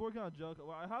 I was working on a joke.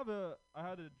 Well, I had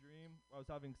a dream where I was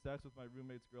having sex with my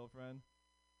roommate's girlfriend,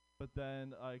 but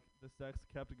then like the sex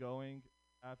kept going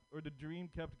or the dream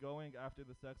kept going after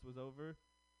the sex was over.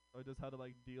 So I just had to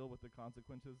like deal with the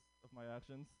consequences of my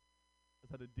actions.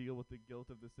 Just had to deal with the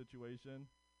guilt of the situation.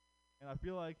 And I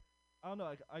feel like I don't know,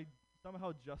 like I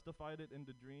somehow justified it in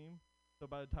the dream. So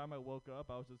by the time I woke up,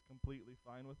 I was just completely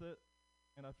fine with it.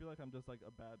 And I feel like I'm just like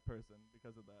a bad person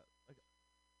because of that. Like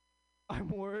I'm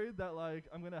worried that like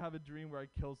I'm gonna have a dream where I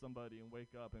kill somebody and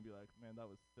wake up and be like, man, that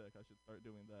was sick. I should start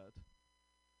doing that.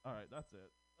 All right, that's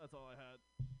it. That's all I had.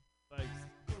 Thanks.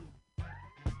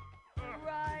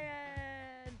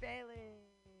 Ryan Bailey.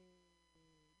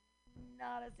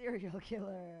 Not a serial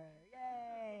killer.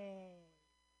 Yay.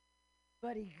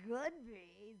 But he could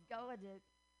be. He's going to.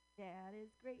 That is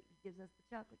great. He gives us the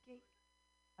chocolate cake.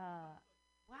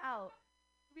 Wow.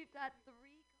 We've got 3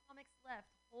 comics left.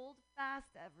 hold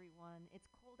fast, everyone. It's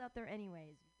cold out there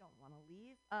anyways. You don't want to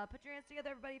leave. Put your hands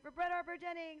together, everybody, for Brett Harper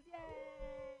Jennings. Yay!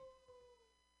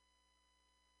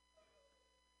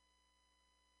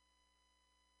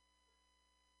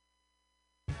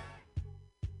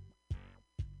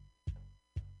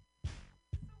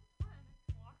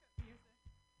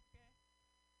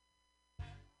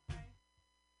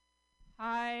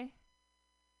 Hi.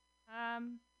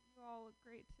 You all look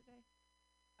great today.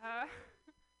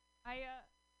 I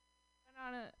went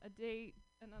on a date,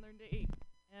 another date,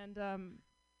 and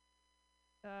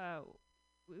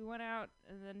we went out,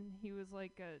 and then he was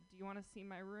like, "Do you want to see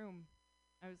my room?"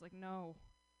 I was like, "No."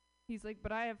 He's like,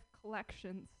 "But I have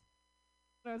collections."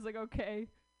 And I was like, "Okay,"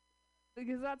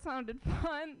 because that sounded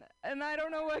fun, and I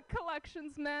don't know what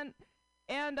collections meant,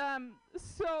 and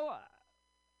so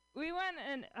we went,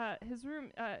 and his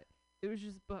room, it was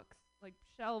just books, like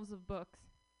shelves of books.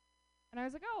 And I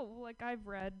was like, "Oh, well, like I've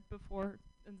read before."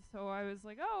 And so I was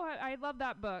like, "Oh, I love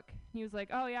that book." He was like,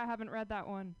 "Oh, yeah, I haven't read that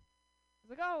one." I was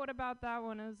like, "Oh, what about that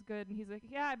one? It was good." And he's like,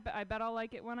 "Yeah, I bet I'll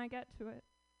like it when I get to it."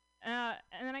 And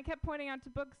then I kept pointing out to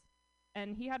books,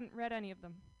 and he hadn't read any of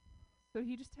them. So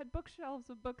he just had bookshelves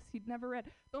of books he'd never read.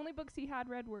 The only books he had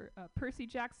read were Percy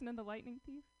Jackson and the Lightning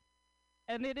Thief.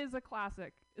 And it is a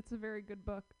classic. It's a very good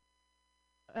book.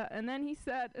 And then he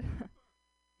said,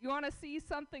 "You want to see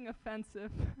something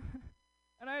offensive?"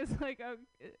 And I was like,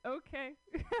 "Okay."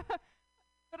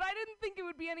 But I didn't think it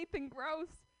would be anything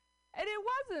gross. And it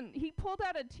wasn't. He pulled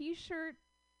out a T-shirt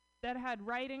that had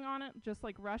writing on it, just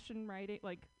like Russian writing.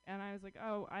 And I was like,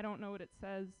 "Oh, I don't know what it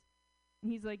says."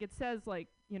 And he's like, "It says, like,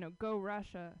 go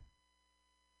Russia."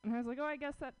 And I was like, "Oh, I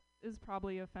guess that is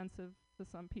probably offensive to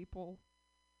some people,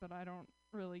 but I don't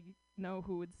really know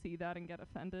who would see that and get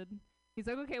offended." He's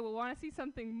like, "Okay, well, want to see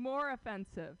something more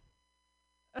offensive?"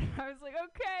 And I was like,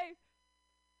 "Okay."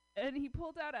 And he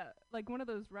pulled out one of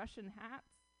those Russian hats,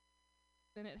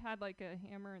 and it had like a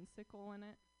hammer and sickle in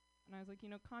it. And I was like,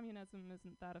 communism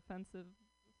isn't that offensive,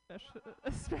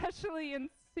 especially in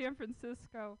San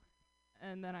Francisco.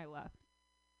 And then I left.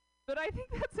 But I think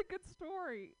that's a good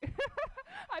story. I'm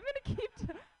gonna keep.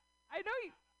 I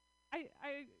know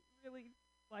I really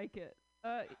like it.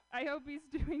 I hope he's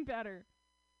doing better.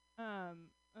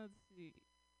 Let's see.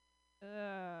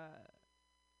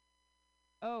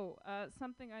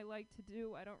 Something I like to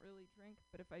do. I don't really drink,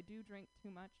 but if I do drink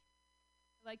too much,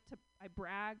 I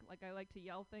brag. Like, I like to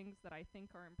yell things that I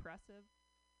think are impressive.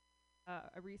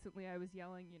 Recently I was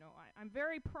yelling, I'm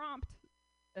very prompt,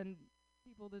 and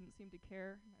people didn't seem to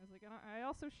care. And I was like, and I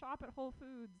also shop at Whole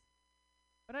Foods.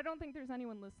 But I don't think there's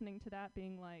anyone listening to that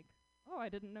being like, "Oh, I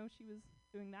didn't know she was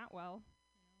doing that well,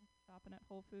 shopping at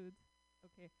Whole Foods."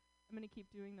 Okay, I'm going to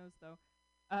keep doing those, though.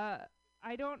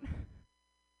 I don't...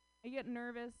 I get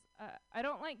nervous. I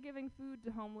don't like giving food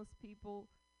to homeless people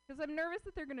because I'm nervous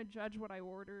that they're going to judge what I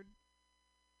ordered.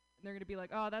 And they're going to be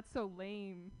like, "Oh, that's so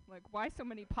lame. Like, why so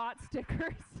many pot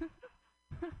stickers?"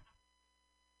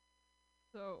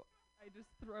 So I just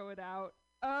throw it out.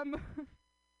 I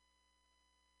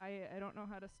don't know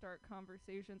how to start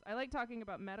conversations. I like talking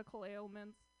about medical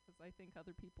ailments because I think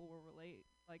other people will relate.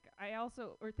 Like,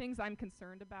 or things I'm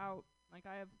concerned about. Like,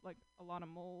 I have, like, a lot of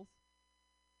moles.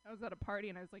 I was at a party,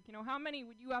 and I was like, how many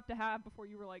would you have to have before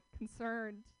you were, like,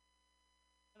 concerned?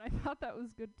 And I thought that was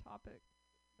a good topic.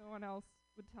 No one else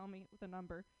would tell me with a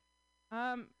number.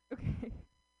 Okay.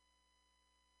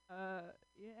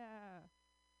 Yeah.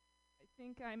 I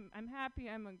think I'm happy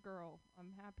I'm a girl.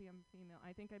 I'm happy I'm female.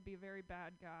 I think I'd be a very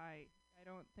bad guy. I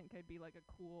don't think I'd be, like, a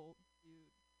cool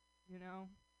dude,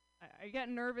 I get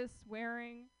nervous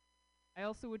swearing. I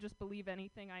also would just believe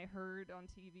anything I heard on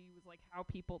TV was, like, how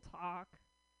people talk.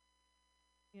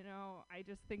 I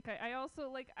just think I also,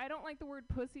 like, I don't like the word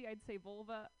pussy. I'd say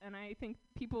vulva, and I think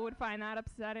people would find that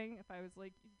upsetting if I was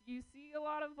like, "Do you see a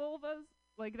lot of vulvas?"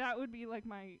 Like, that would be, like,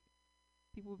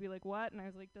 people would be like, "What?" And I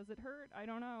was like, "Does it hurt? I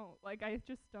don't know." Like, I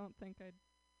just don't think I'd...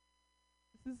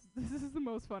 This is the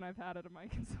most fun I've had at a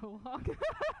mic in so long.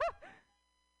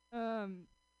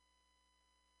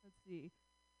 Let's see.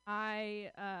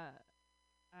 I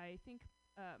think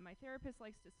my therapist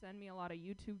likes to send me a lot of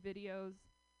YouTube videos.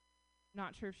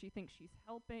 Not sure if she thinks she's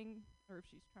helping or if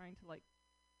she's trying to, like,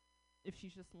 if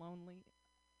she's just lonely.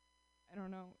 I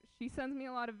don't know. She sends me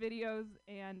a lot of videos,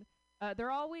 and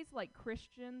they're always, like,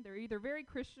 Christian. They're either very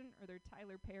Christian or they're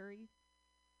Tyler Perry.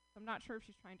 So I'm not sure if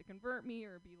she's trying to convert me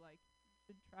or be like, "You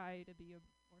should try to be a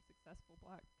more successful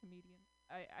black comedian."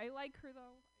 I like her,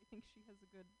 though. I think she has a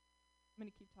good... I'm going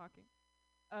to keep talking.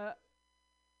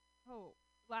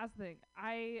 Last thing.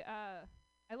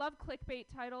 I love clickbait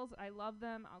titles. I love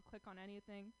them. I'll click on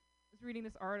anything. I was reading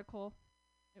this article.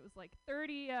 It was like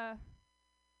 30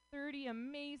 30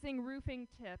 amazing roofing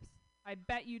tips I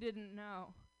bet you didn't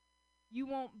know. You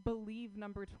won't believe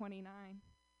number 29.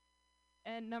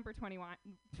 And number 29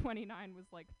 was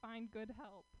like, find good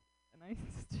help. And I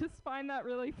just find that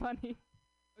really funny.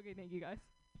 Okay, thank you guys.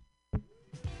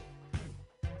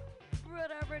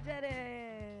 Rudder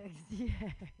Jennings!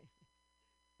 Yay!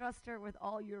 Trust her with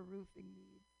all your roofing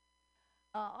needs.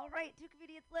 All right, 2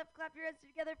 comedians left. Clap your hands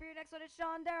together for your next one. It's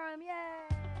Sean Durham. Yay!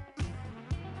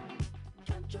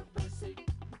 Controversy.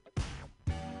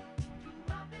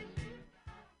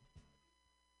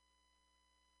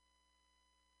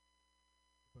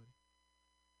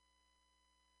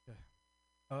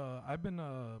 I've been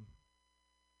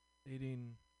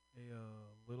dating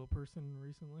a little person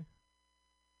recently. I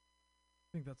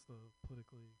think that's the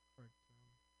politically correct term.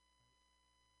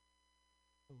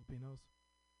 Filipinos.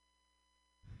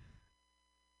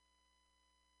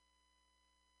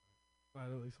 But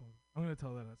at least one. I'm gonna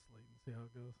tell that at Slate and see how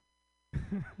it goes.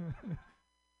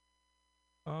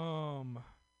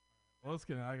 Well, let's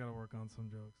get it. I gotta work on some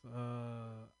jokes.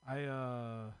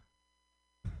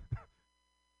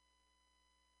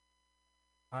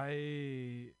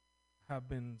 I have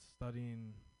been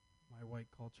studying my white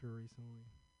culture recently,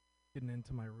 getting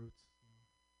into my roots.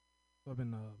 So I've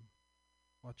been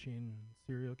watching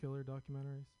serial killer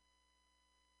documentaries.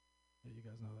 Yeah, you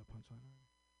guys know that punchline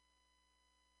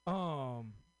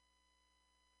already.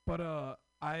 But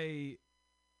I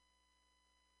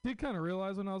did kind of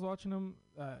realize when I was watching them,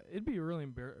 it'd be really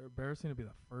embarrassing to be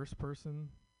the first person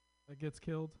that gets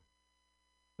killed.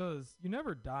 Because you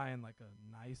never die in like a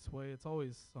nice way. It's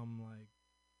always some like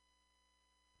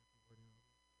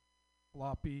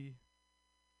floppy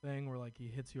thing where like he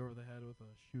hits you over the head with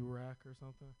a shoe rack or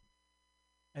something.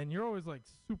 And you're always like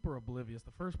super oblivious.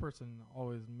 The first person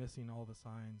always missing all the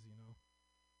signs, you know.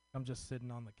 I'm just sitting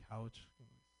on the couch,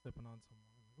 sipping on some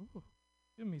wine. Ooh,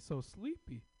 getting me so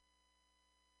sleepy.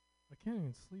 I can't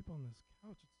even sleep on this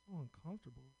couch. It's so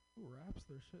uncomfortable. Who wraps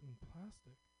their shit in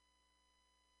plastic?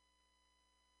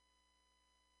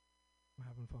 I'm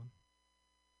having fun.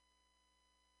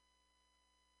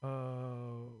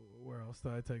 Where else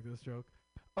did I take this joke?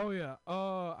 Oh yeah.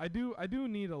 I do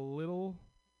need a little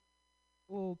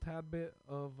tad bit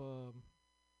of a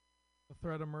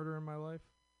threat of murder in my life.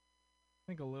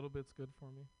 I think a little bit's good for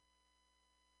me.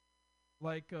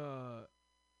 Like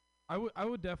I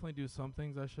would definitely do some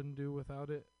things I shouldn't do without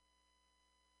it.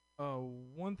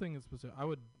 One thing is specific. I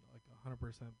would like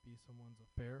 100% be someone's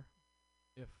affair.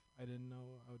 If I didn't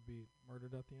know I would be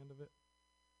murdered at the end of it.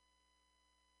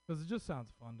 Because it just sounds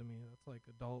fun to me. That's like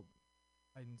adult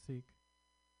hide and seek.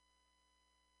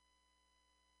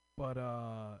 But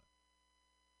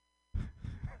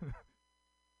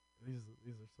these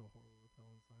are so horrible to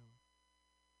tell in silence.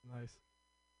 Nice.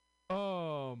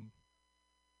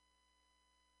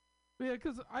 But yeah,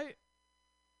 because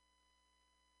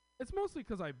it's mostly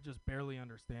because I just barely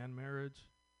understand marriage.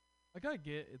 Like I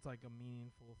get it's like a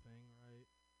meaningful thing, right?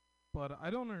 But I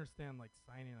don't understand like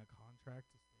signing a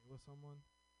contract to stay with someone.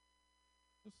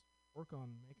 Just work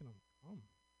on making them come.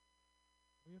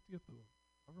 We have to get the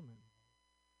government involved.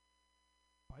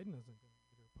 Biden isn't going to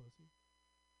eat her pussy.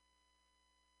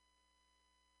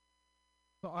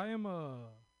 So I am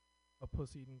a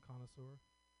pussy eating connoisseur.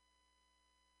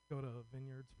 Go to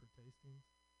vineyards for tastings.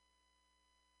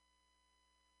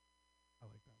 I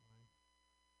like that line.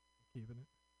 I'm keeping it.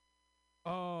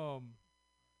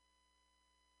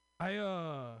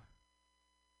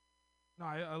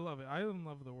 I love it. I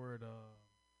love the word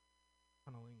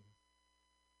cunnilingus.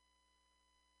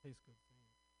 Tastes good saying.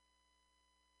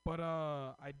 But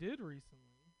I did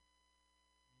recently eat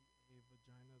a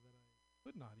vagina that I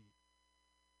could not eat.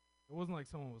 It wasn't like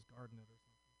someone was guarding it or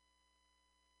something.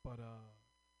 But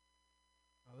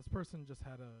this person just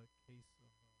had a case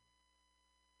of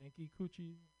stanky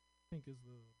coochie, I think is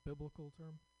the biblical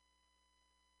term.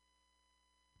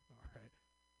 All right.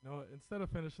 No, instead of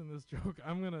finishing this joke,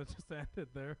 I'm going to just end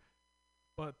it there.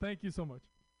 But thank you so much.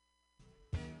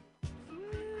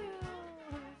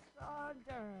 Sean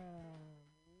Durham,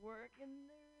 working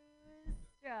the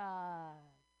rooster.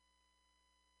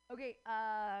 Okay,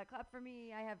 clap for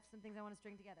me. I have some things I want to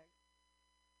string together.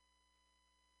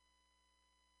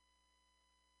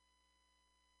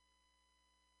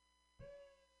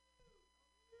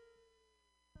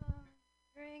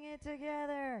 String it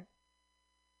together.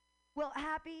 Well,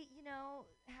 happy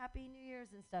New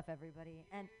Year's and stuff, everybody.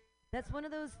 And that's one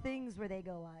of those things where they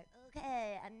go like,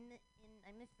 okay, I'm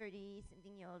a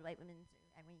 30-something-year-old white woman, so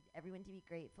I want everyone to be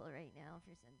grateful right now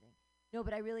for something. No,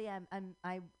 but I really am.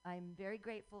 I'm very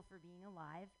grateful for being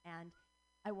alive, and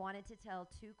I wanted to tell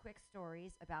 2 quick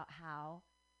stories about how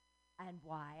and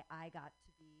why I got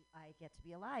to be I get to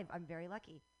be alive. I'm very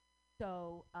lucky.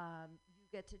 So you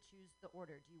get to choose the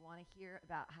order. Do you want to hear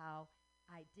about how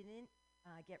I didn't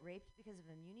get raped because of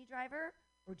a Muni driver,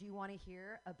 or do you want to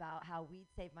hear about how weed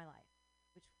saved my life?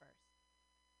 Which first?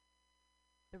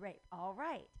 The rape. All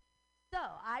right. So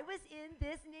I was in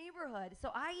this neighborhood.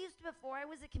 So I used to, before I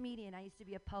was a comedian, I used to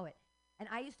be a poet. And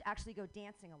I used to actually go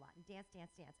dancing a lot and dance.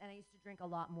 And I used to drink a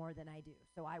lot more than I do.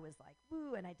 So I was like,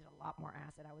 woo, and I did a lot more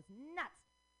acid. I was nuts.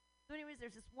 So anyways,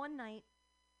 there's this one night,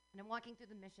 and I'm walking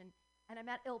through the Mission, and I'm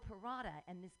at Il Parada,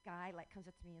 and this guy like comes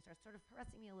up to me and starts sort of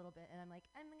harassing me a little bit, and I'm like,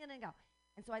 I'm gonna go.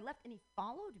 And so I left, and he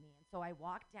followed me. And so I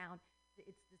walked down.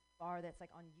 It's this bar that's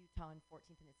like on Utah and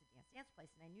 14th, and it's a dance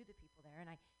place. And I knew the people there, and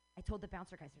I told the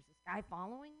bouncer guys, there's this guy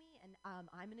following me, and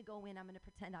I'm going to go in. I'm going to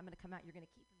pretend I'm going to come out. You're going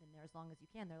to keep him in there as long as you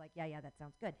can. They're like, yeah, that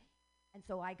sounds good. And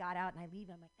so I got out, and I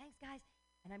leave, and I'm like, thanks, guys.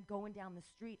 And I'm going down the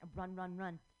street, and run.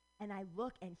 And I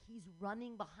look, and he's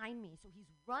running behind me. So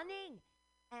he's running,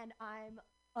 and I'm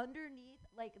underneath,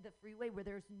 like, the freeway where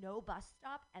there's no bus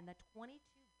stop, and the 22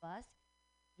 bus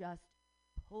just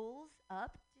pulls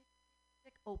up,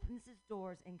 opens his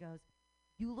doors, and goes,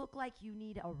 you look like you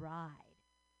need a ride.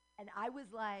 And I was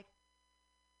like,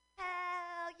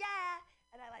 hell yeah.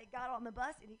 And I like got on the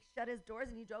bus, and he shut his doors,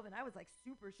 and he drove, and I was like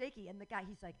super shaky. And the guy,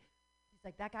 he's like,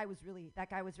 that guy was really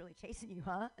chasing you,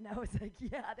 huh? And I was like,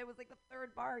 yeah, that was like the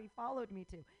third bar he followed me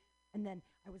to. And then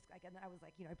I was like,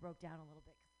 I broke down a little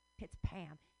bit because it's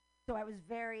Pam. So I was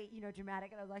very,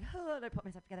 dramatic, and I was like, oh, and I put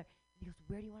myself together. And he goes,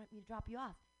 where do you want me to drop you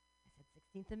off? I said,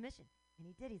 16th and Mission. And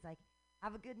he did. He's like,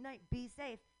 have a good night, be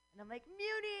safe. And I'm like,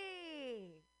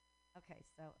 Muni! Okay,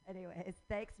 so anyways,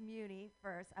 thanks Muni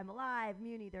first. I'm alive,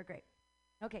 Muni, they're great.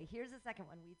 Okay, here's the second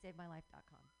one,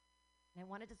 weedsavemylife.com. And I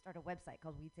wanted to start a website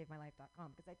called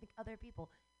weedsavemylife.com because I think other people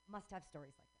must have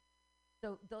stories like this.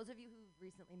 So those of you who've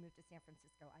recently moved to San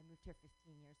Francisco, I moved here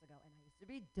 15 years ago, and I used to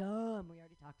be dumb. We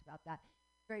already talked about that.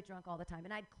 Very drunk all the time.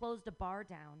 And I'd closed a bar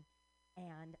down,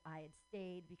 and I had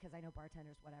stayed because I know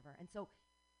bartenders, whatever. And so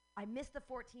I missed the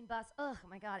 14 bus. Ugh,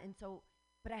 my God. And so,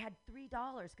 but I had $3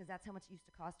 because that's how much it used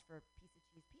to cost for a piece of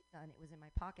cheese pizza, and it was in my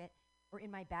pocket or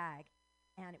in my bag.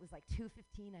 And it was like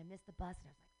 2:15. I missed the bus, and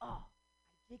I was like, oh,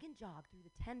 I jig and jog through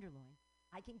the Tenderloin.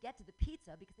 I can get to the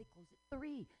pizza because they close at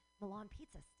 3. Milan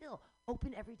Pizza still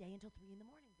open every day until 3 in the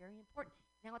morning. Very important.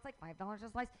 Now it's like $5 a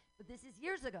slice, but this is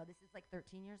years ago. This is like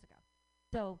 13 years ago.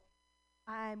 So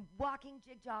I'm walking,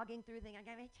 jogging through the thing. I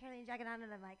got my cheerleading jacket on,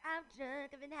 and I'm like, I'm drunk.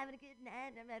 I've been having a good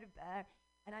night. I'm at a bar.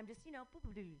 And I'm just,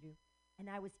 boo-boo-doo-doo-doo. And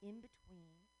I was in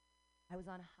between. I was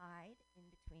on Hyde in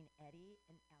between Eddie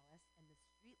and Ellis, and the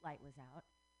street light was out.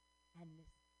 And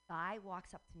this guy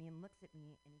walks up to me and looks at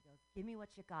me, and he goes, give me what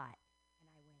you got.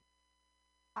 And I went,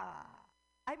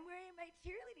 I'm wearing my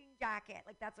cheerleading jacket.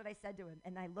 Like, that's what I said to him.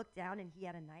 And I looked down, and he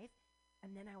had a knife.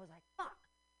 And then I was like, fuck.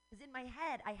 Because in my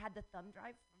head, I had the thumb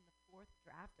drive from the 4th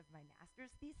draft of my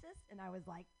master's thesis. And I was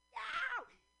like, yeah.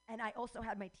 And I also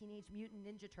had my Teenage Mutant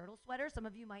Ninja Turtle sweater. Some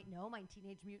of you might know my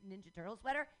Teenage Mutant Ninja Turtle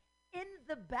sweater in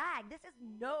the bag. This has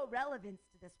no relevance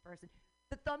to this person.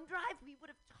 The thumb drive, we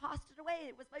would have tossed it away.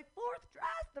 It was my 4th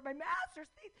draft of my master's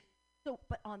thesis. So,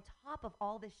 but on top of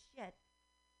all this shit,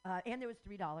 and there was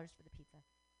 $3 for the pizza,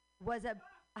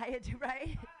 I had to, right?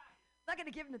 I'm not going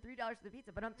to give him the $3 for the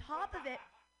pizza, but on top of it,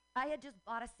 I had just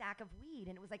bought a sack of weed,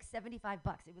 and it was like $75.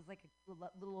 It was like a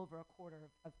little over a quarter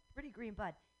of pretty green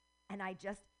bud. And I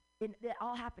just, it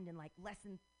all happened in like less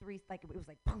than 3, like it was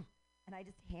like, boom. And I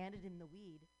just handed him the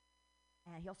weed.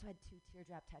 And he also had 2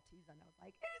 teardrop tattoos on. I was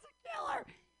like, he's a killer.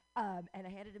 And I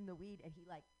handed him the weed, and he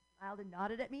like smiled and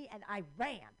nodded at me, and I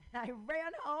ran. I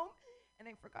ran home, and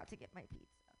I forgot to get my pizza.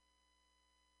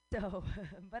 So,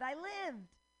 but I lived.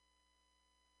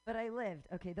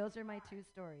 Okay, those are my 2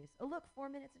 stories. Oh, look, 4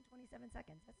 minutes and 27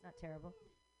 seconds. That's not terrible.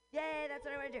 Yay, that's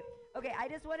what I want to do. Okay, I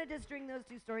just wanted to string those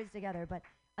 2 stories together, but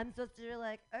I'm supposed to do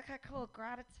like, okay, cool,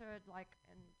 gratitude, like,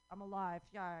 and I'm alive,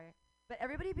 yay. But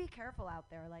everybody be careful out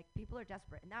there. Like, people are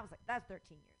desperate. And that's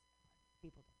 13 years.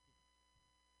 People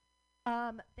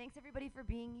don't. Thanks, everybody, for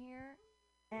being here.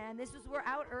 And we're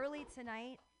out early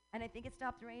tonight. And I think it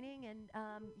stopped raining. And,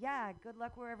 yeah, good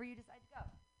luck wherever you decide to go.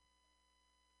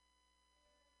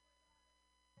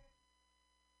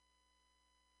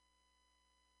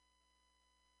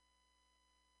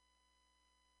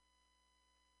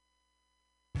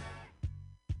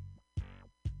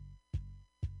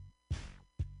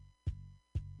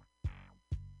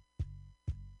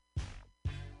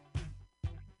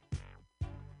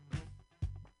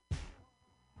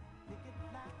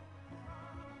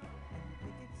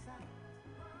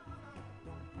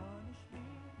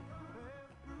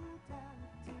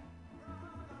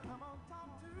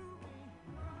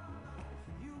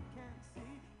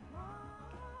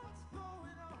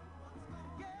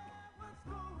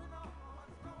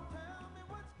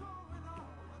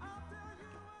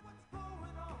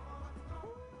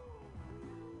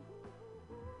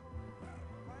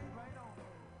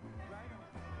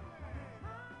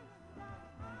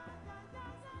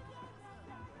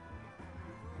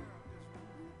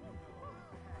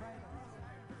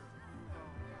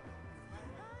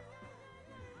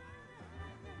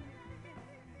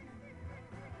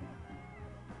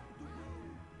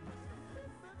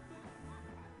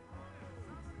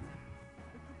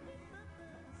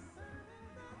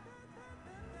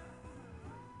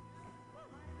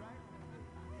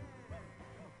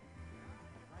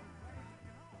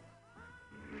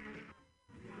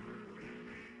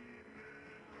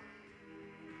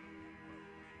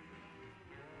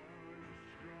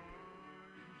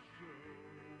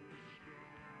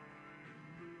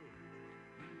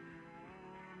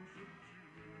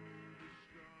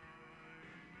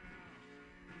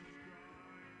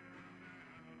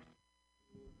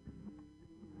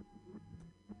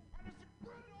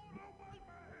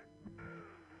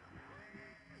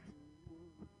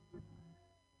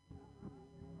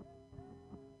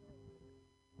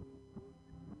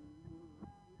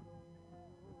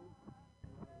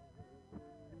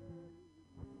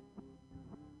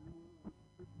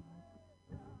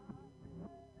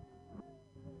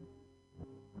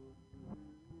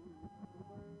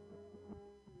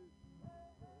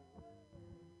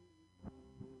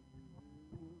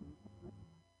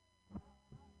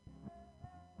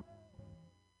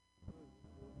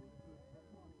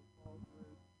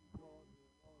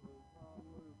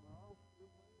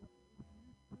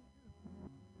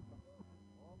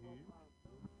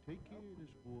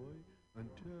 this boy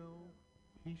until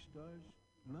he starts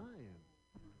lying.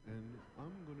 And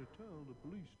I'm going to tell the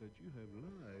police that you have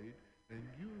lied and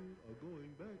you are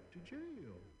going back to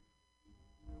jail.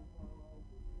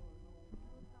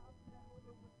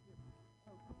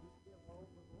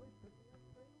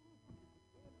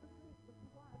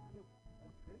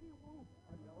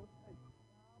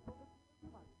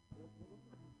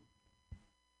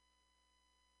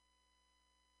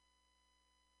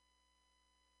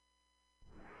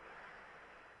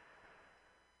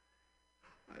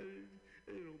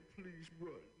 They don't police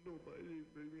brought nobody,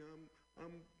 baby.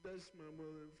 That's my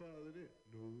mother and father there.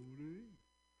 No, they ain't.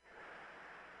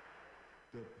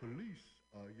 The police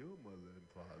are your mother and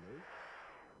father.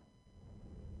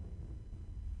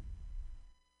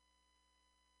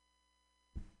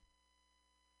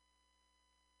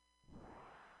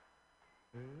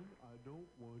 And I don't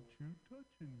want you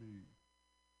touching me.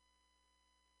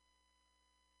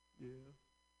 Yeah,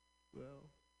 well,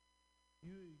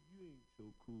 you ain't so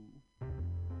cool. I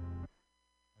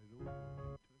don't want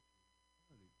you touching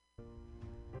my body.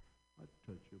 I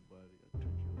touch your body. I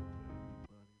touch your body if I wanna.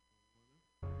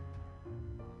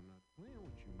 I'm not playing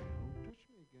with you, man. Don't touch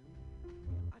me again.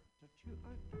 Yeah, I touch you.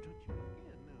 I touch you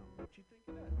again now. What you think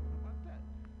of that? How about that?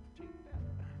 Take that.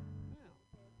 Now.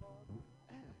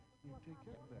 You take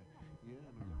that back. Yeah,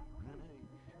 no. Honey.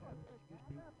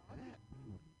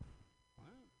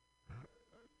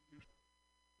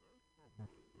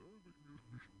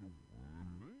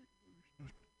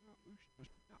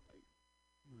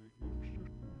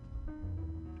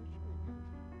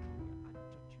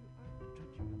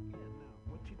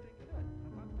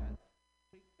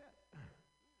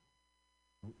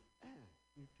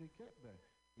 You take that back.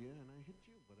 Yeah, and I hit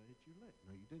you, but I hit you last.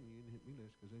 No, you didn't. You didn't hit me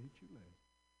last because I hit you last.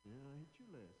 Yeah, I hit you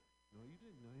last. No, you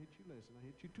didn't. I hit you last, and I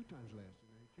hit you 2 times last, and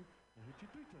I hit you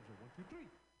 3 times. 1, 2, 3,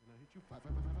 and I hit you 5,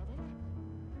 5, 5, 5, 5, 5.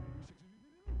 6,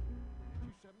 7, 8, 8, 8. And I hit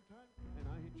you 7 times, and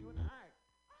I hit you in the eye.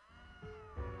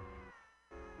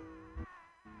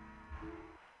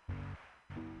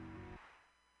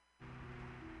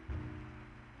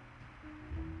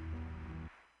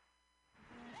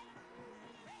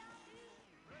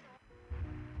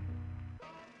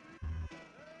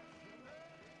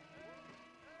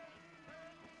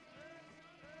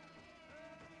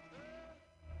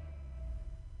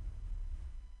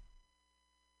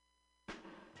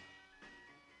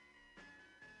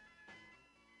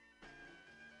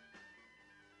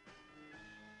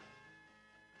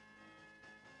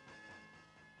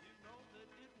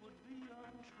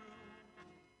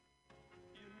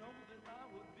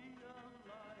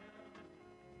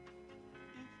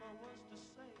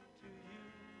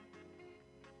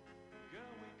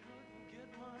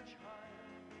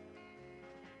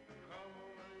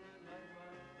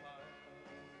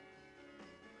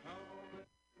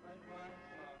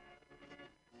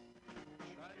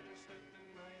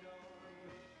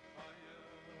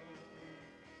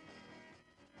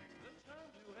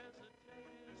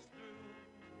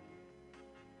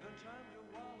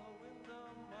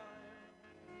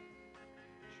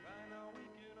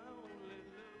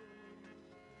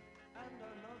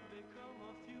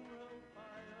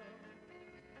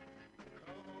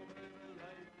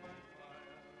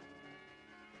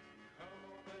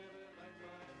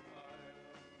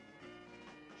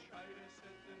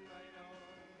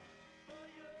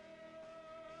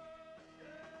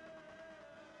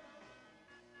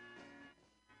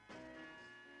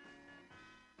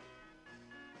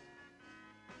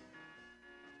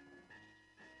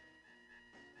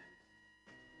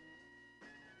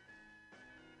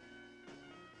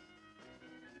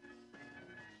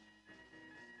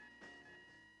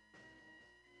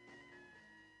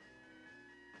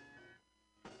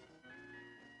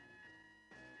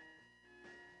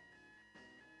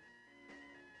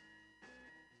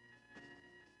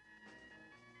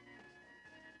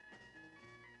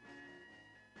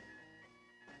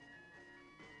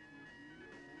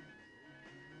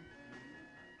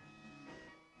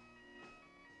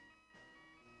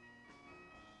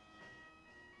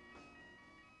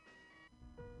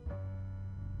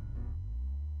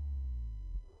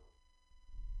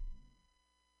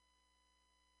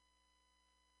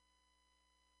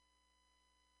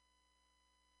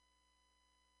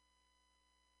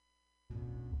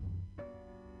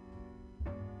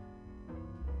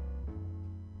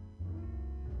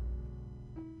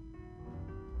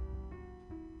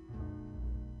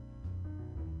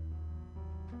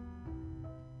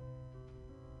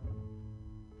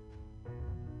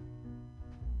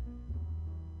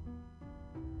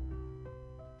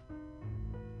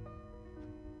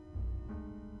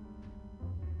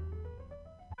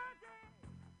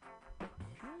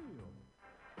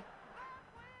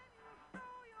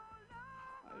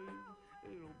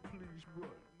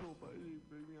 What? Nobody,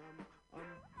 baby.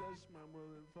 That's my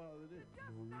mother and father. There.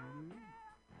 No,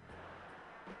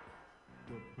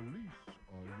 the police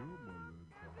are your mother and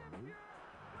father,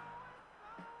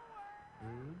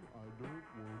 and I don't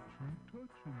want you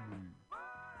touching me. But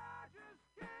I just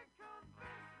can't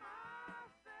convince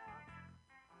myself.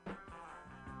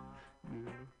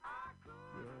 Yeah. I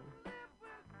couldn't live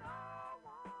with no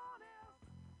one else,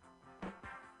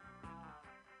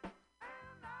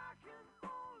 and I can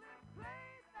only play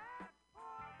that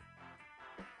part.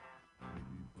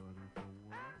 Anybody for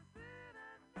one? And sit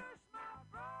and nurse my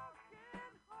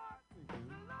broken heart.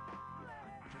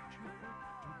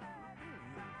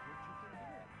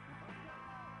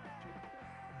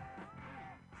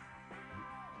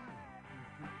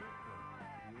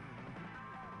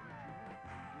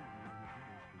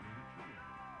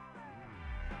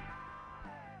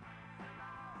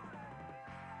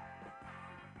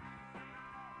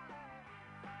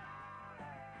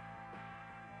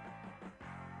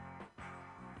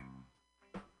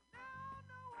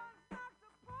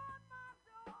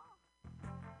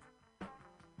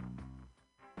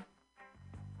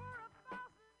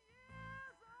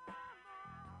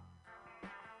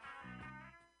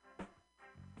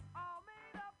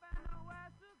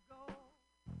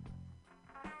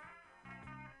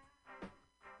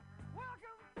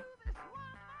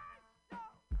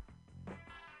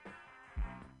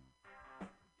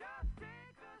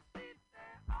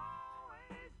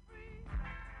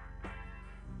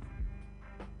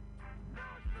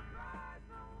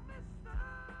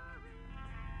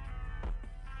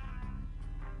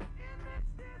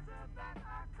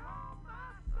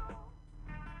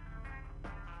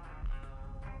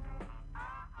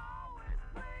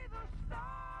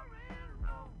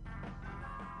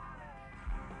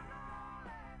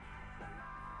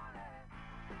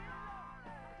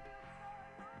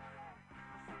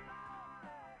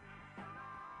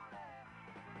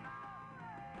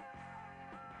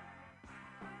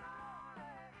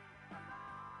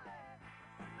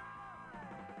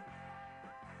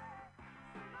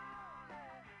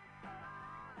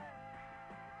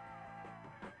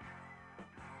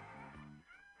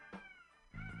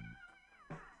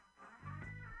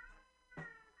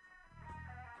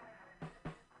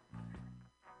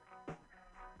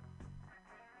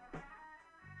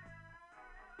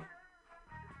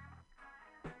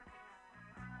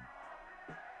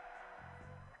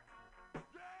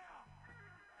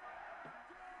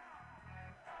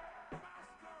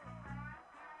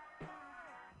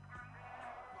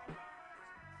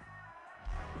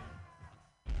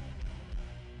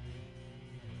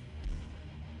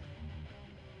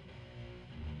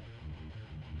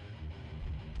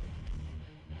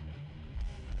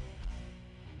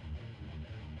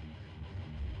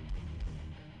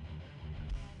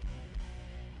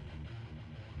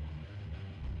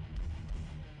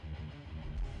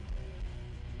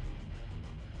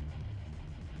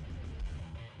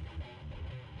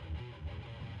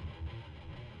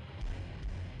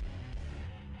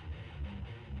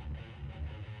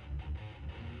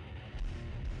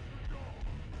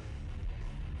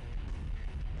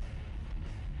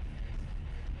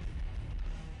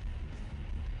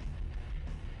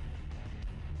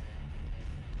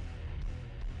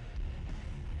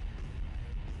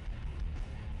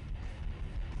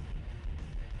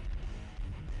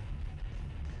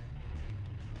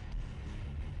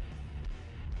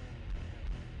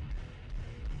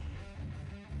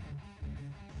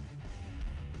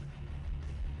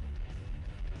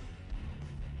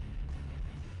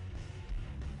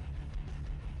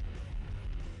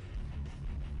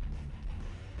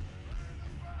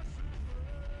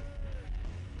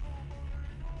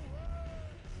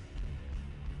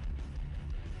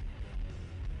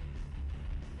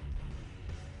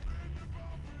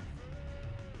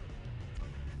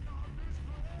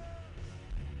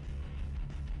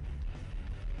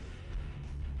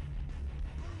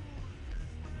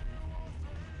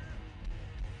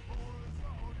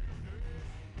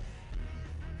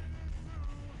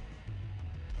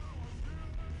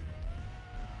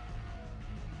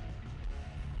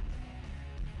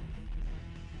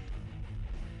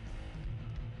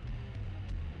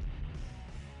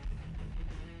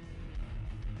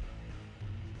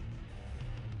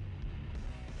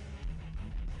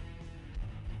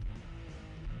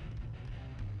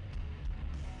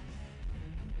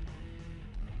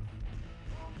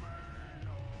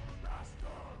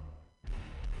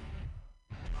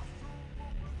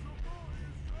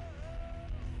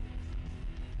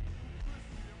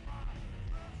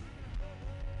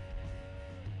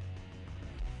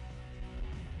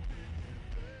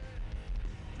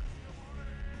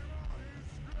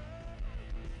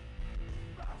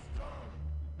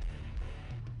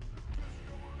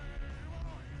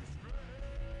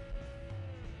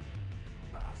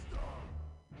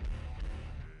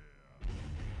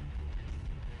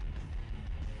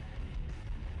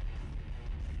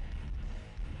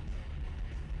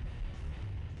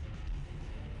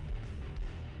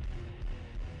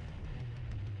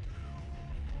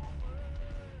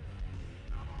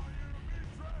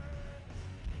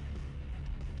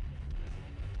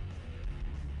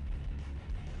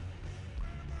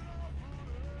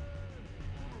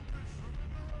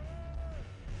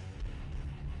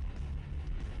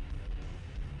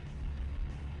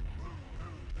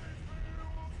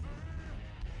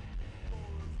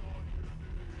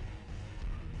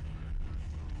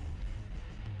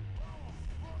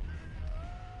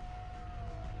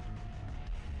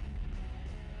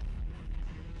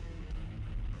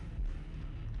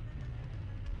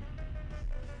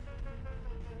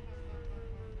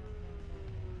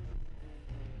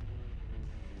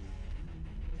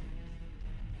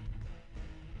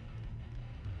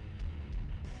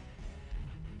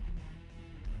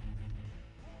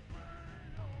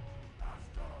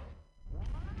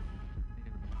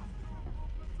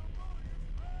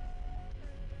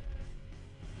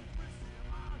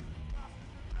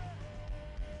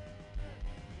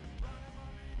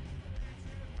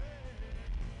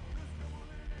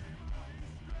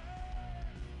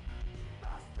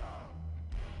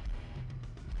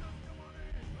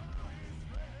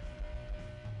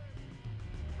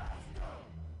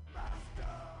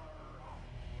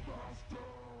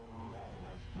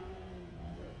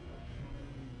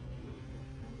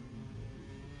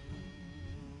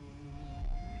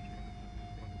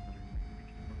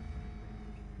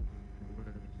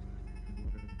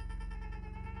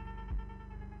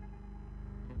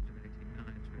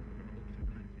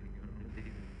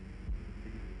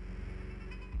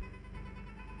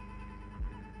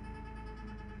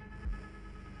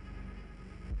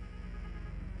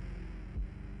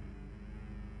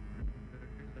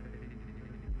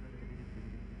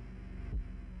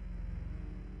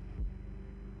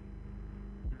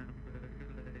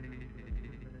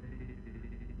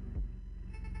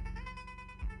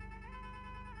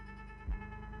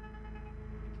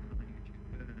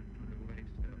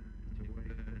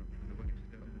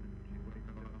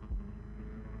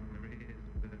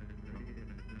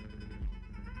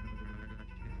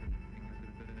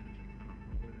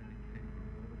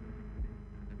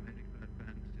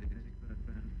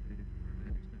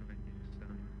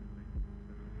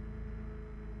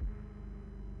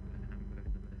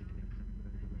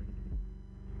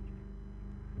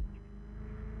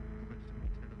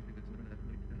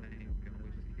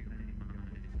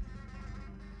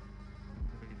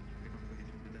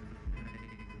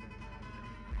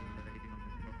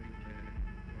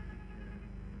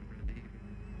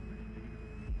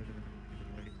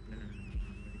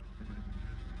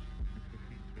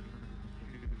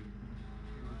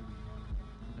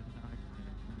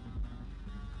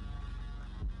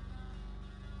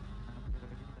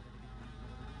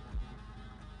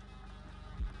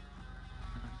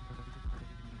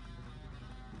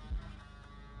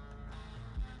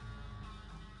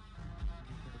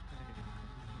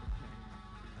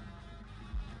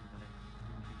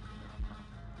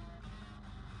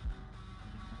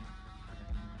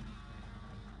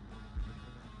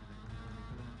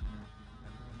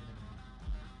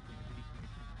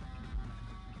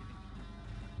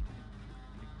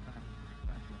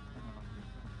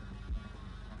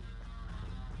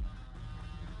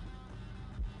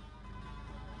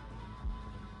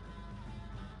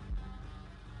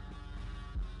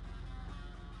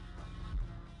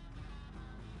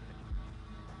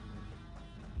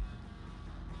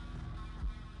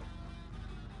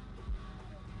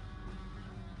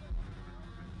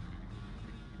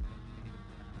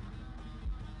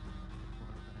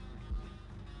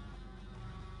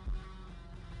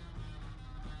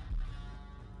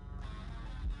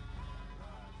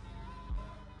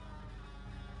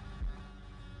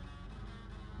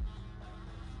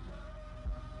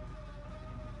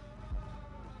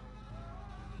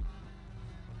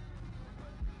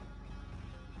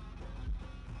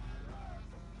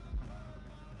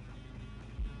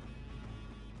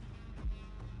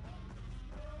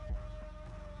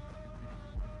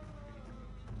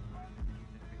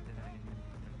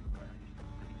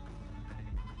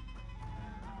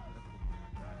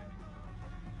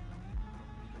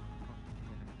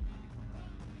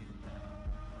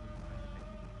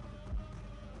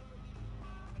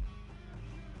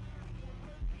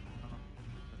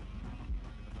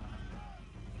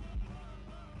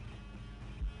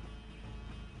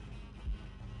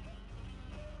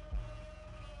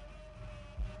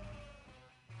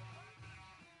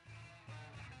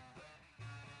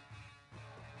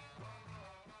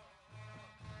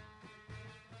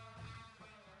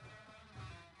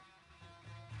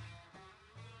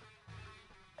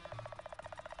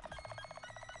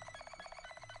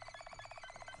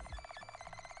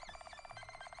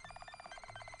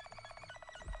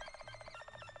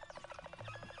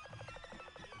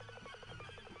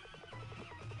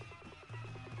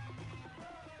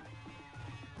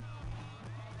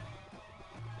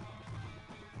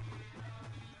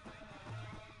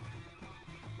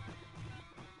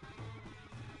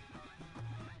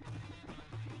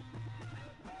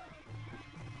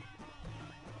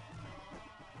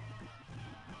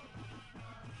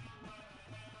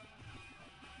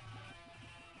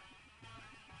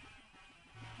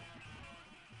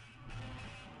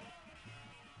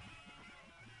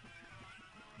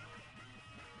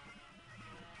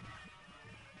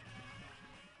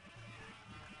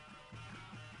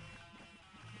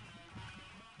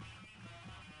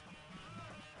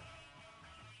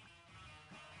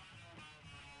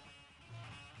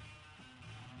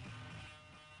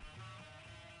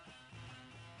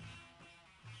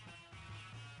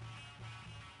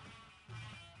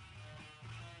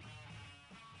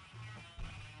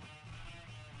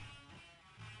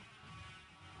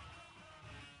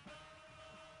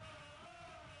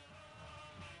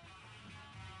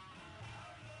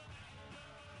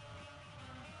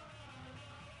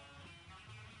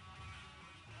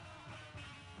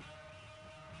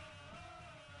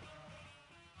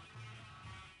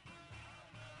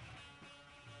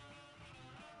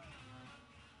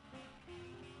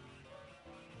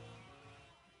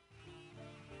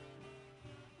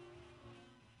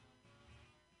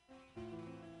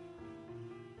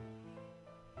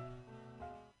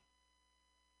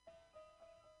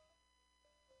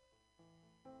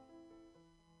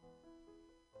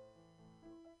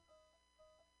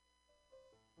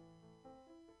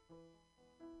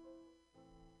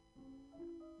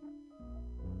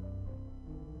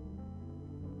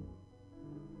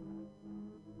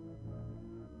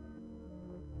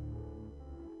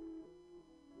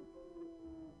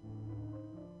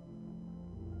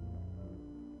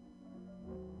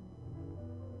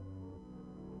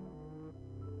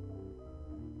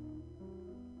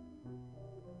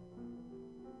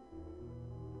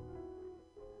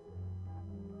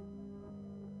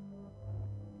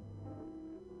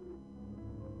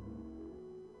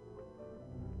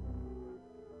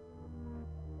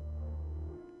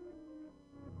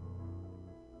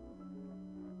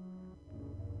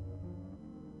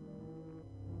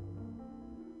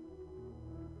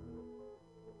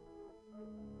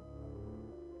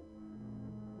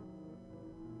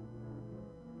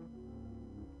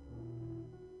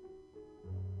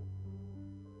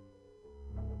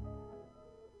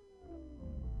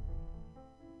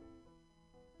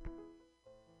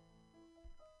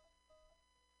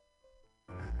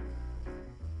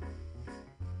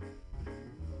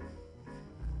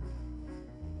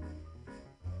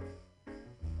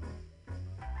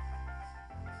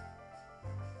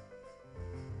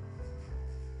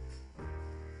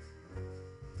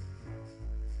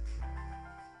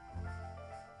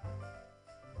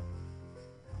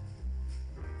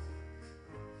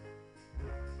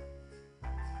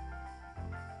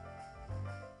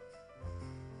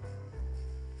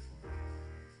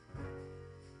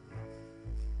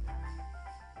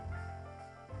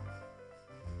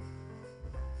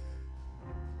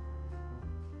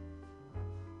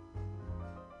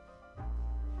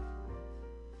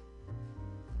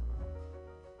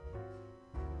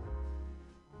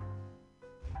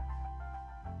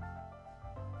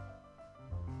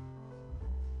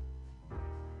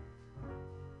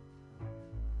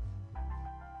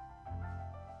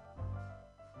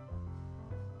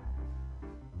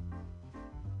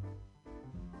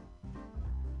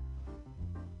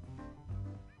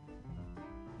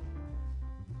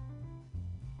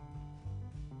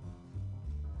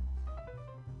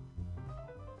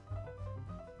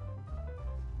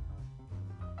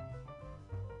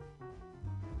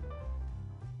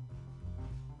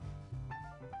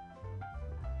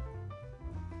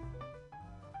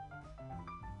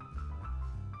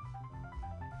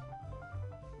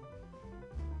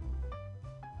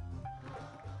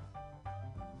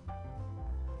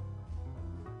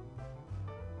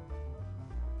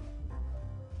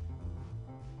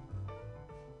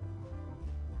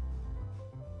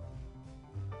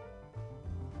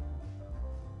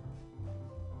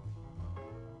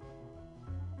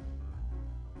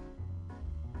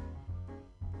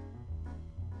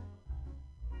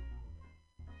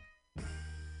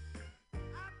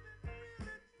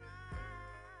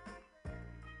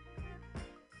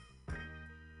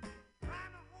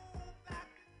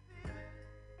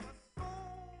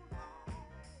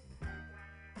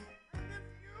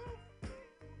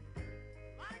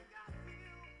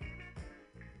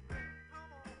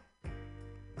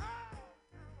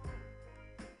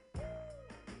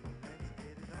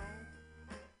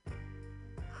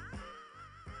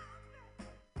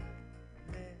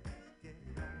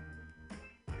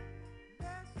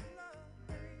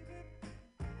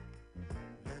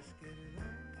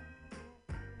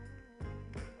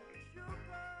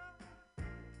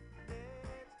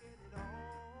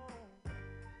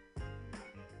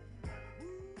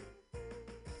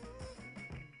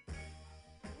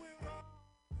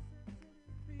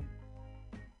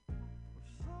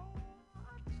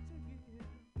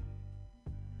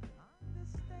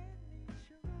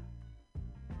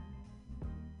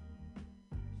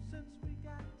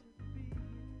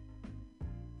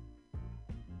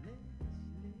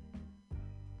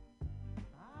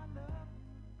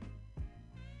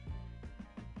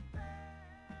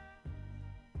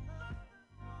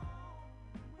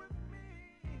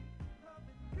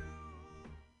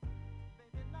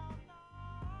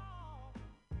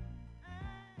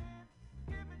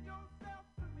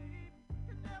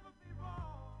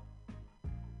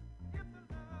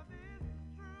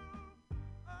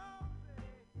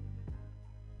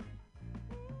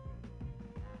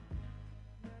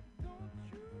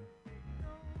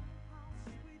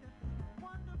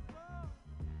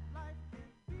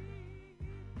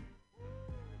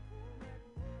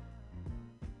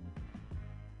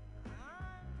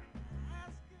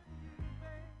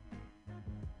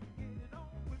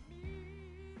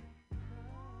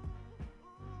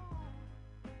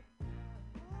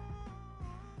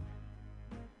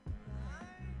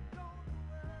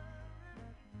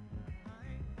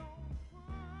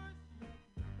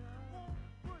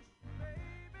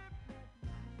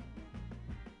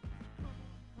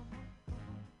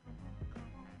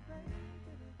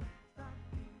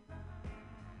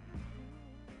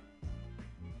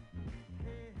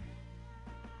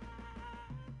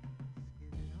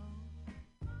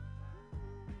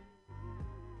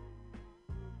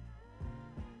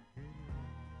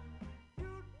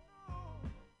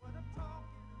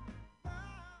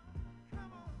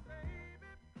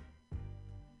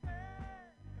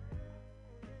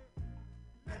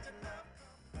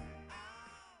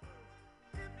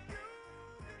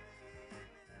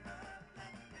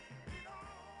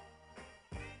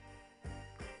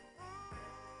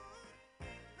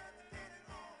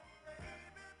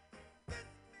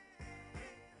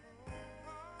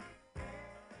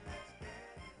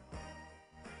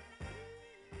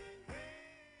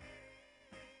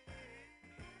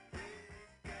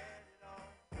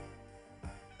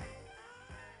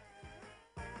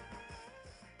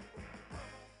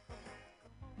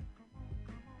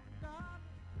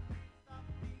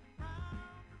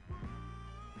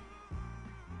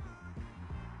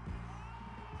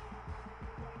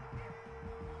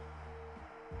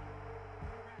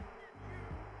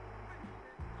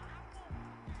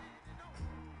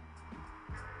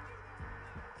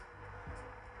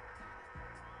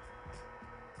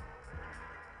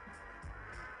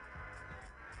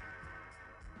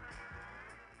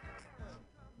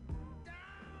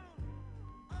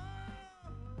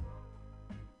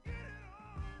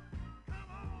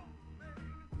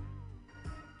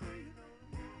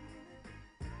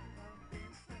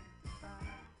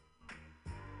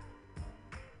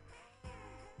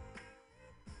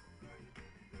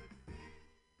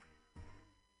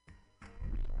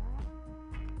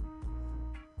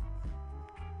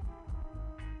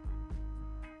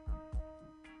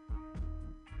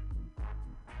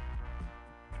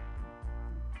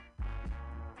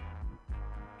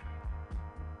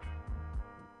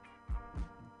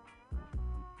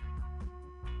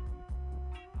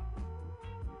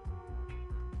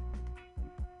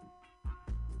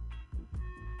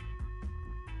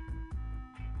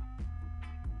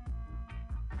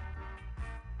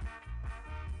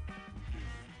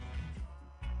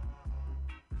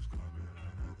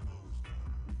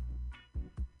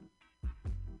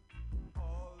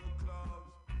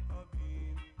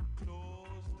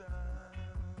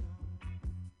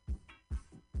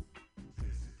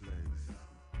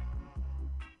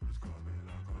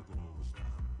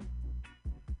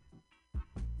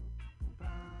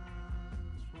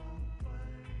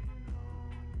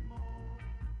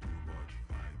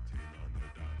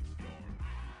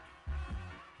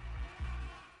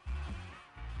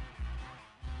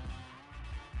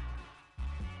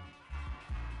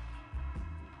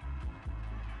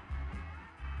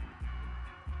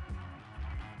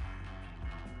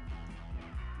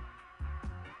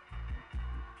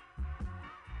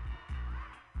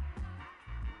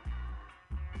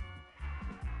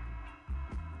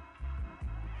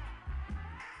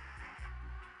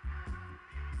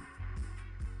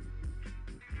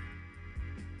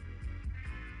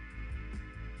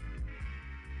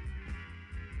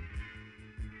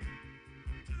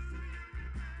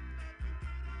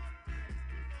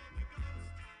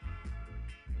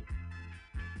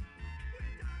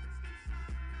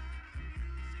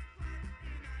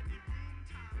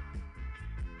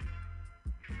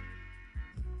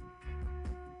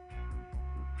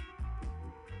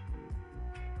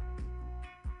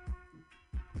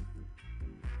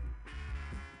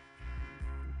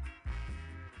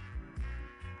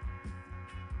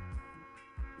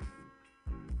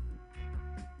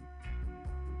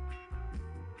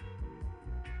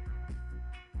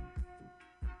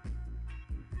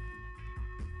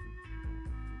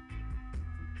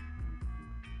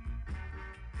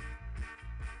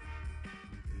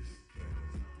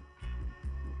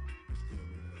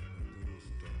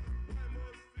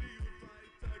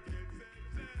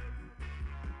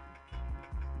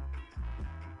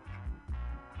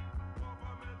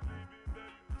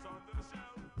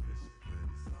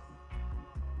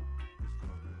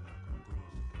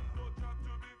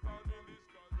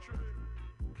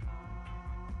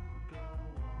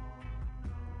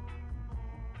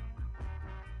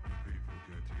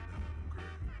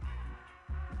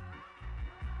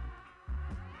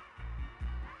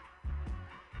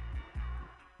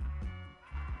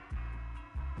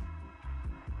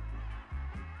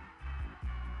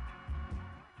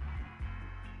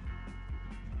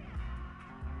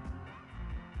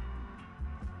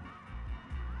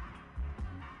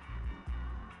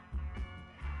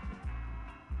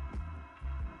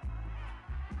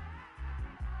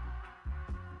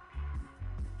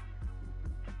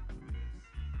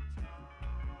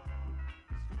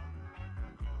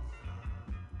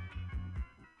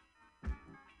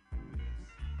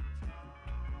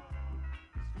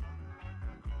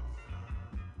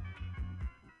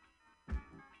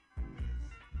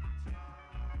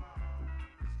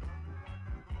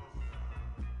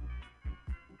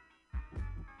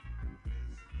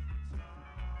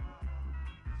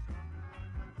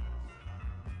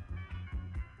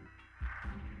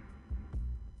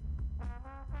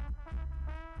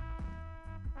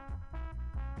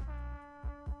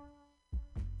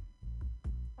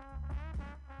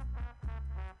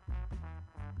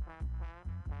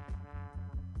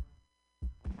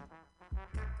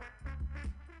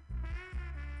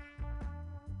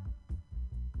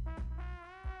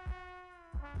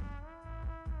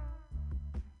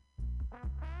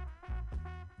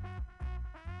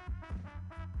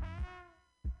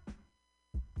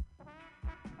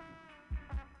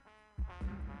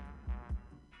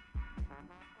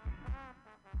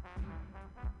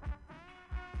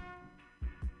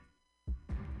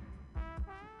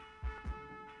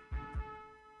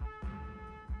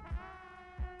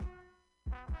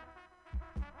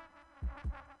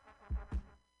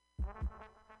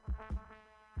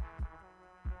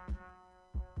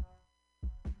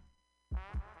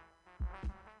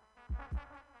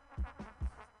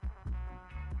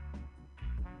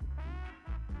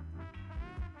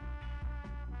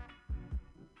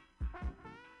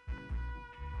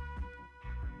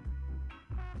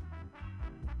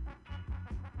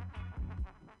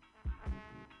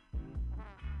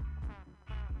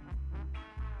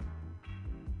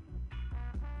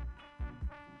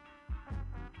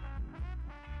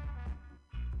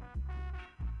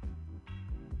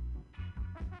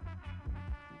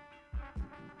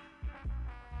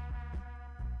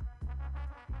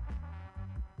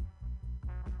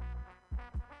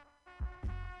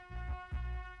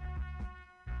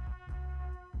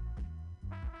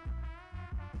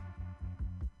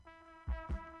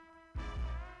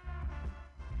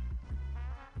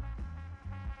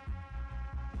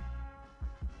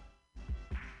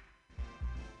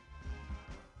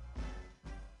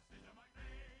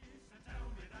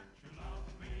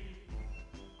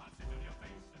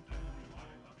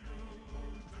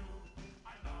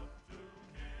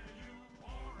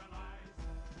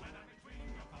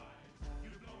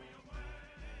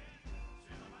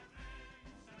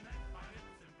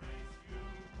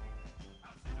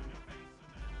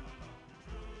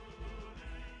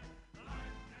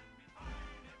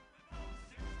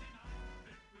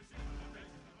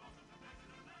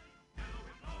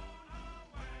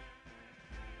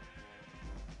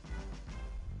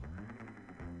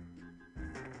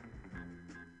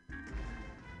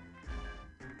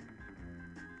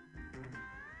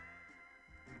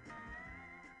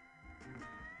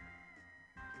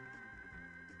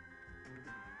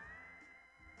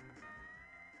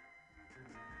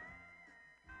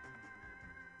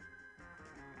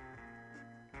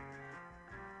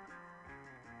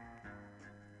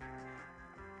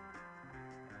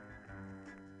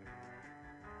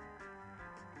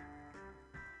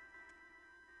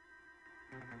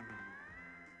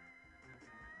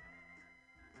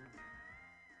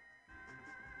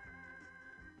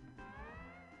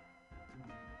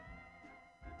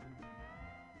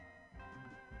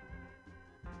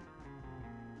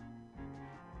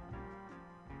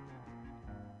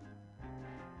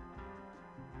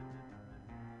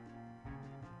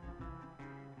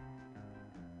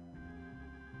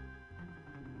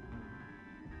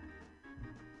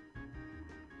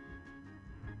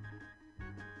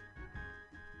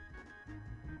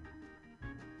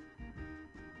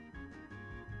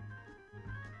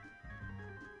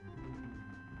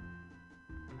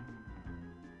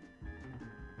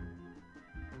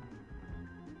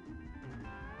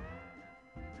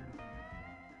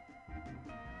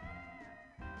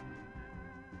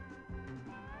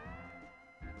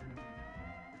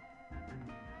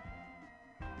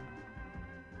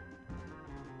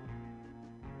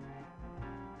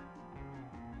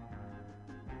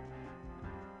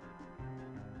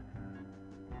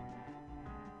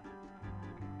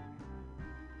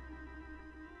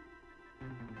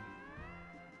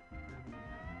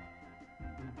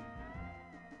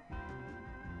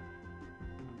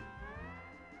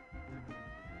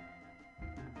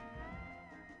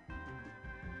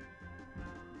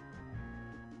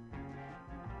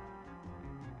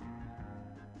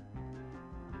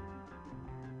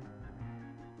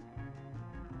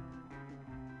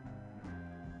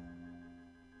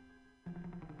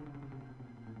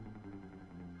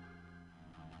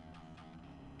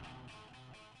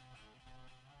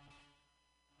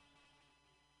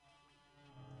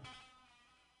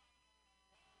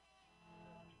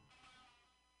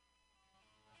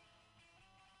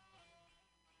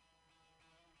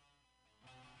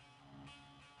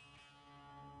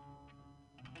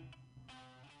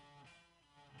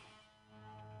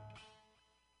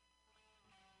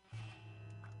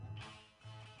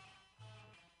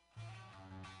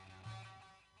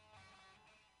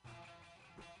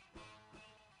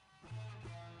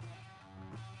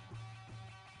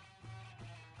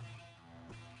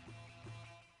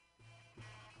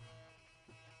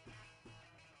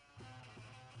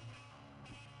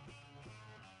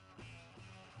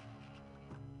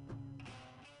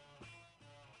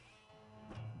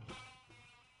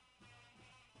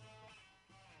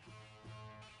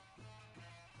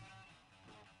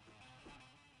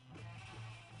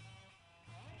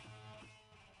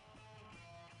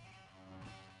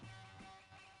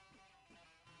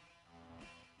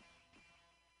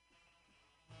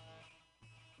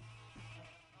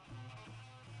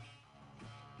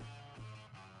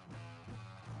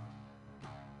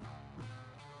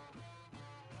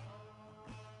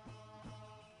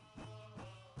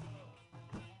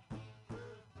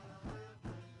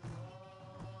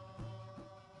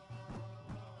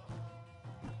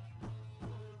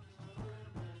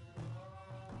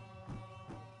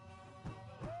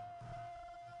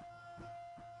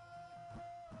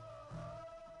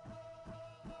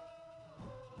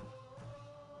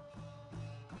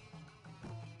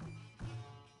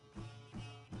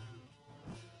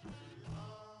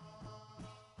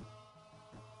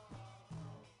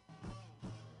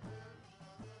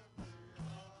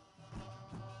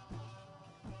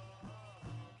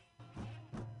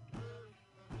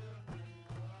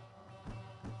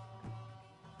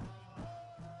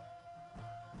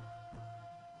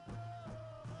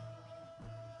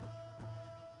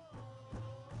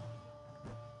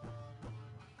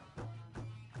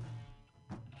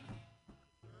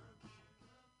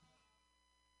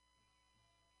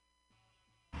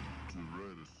 to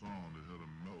write a song that had a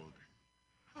melody.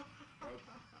 I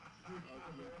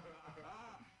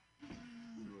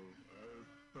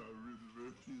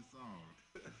wrote 2 songs.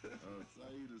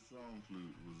 Saida Song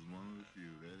Flute was one of the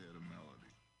few that had a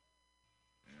melody.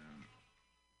 And,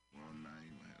 well, not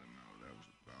even had a melody. That was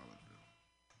a ballad, though.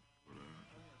 But,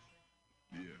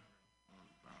 yeah, that was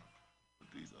a ballad.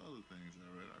 But these other things I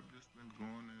read, I've just been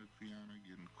going to the piano,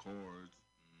 getting chords,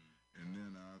 and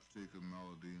then I'll take a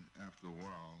melody after a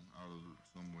while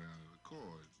somewhere out of the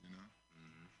chords, you know?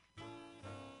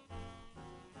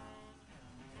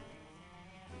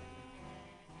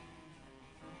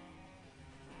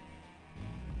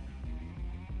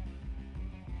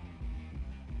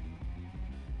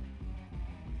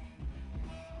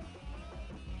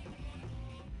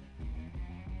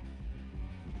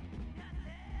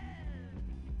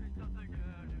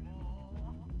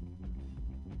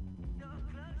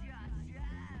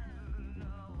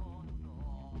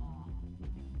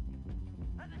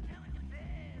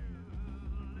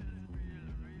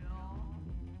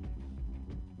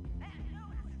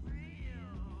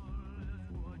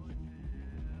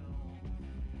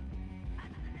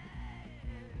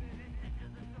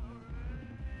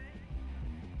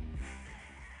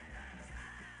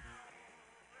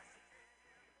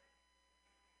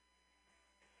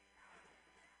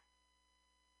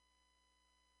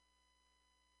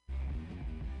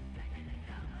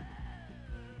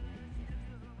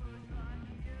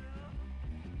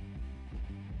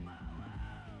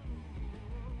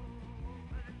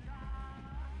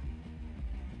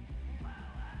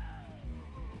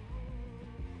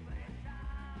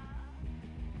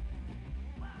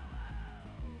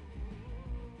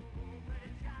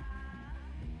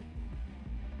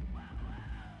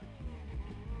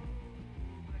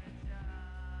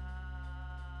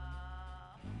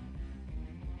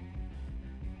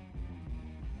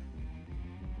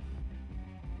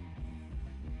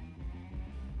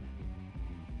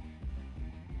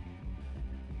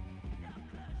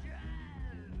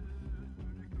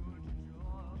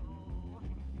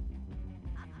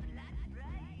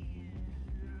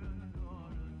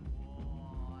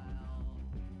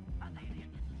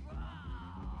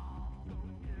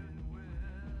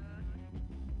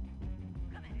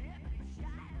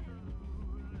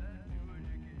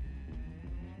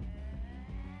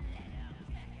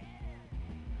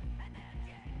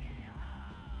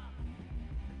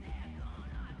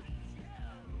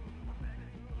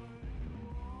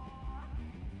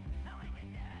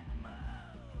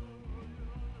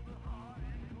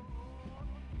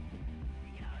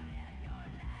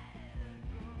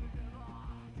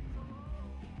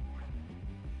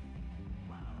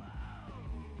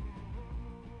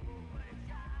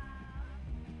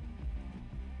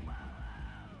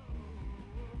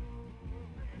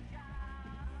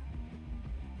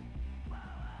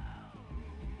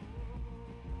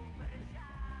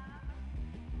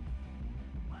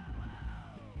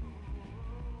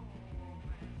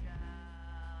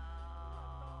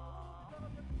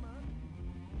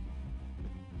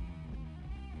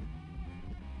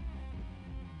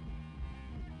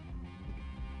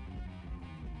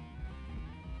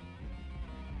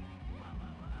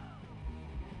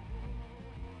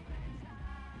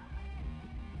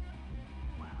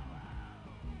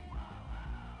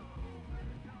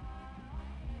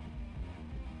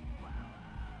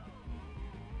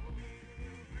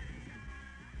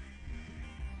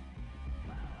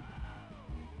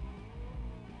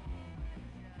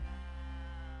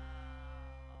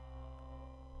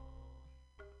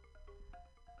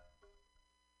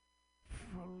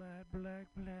 Flat Black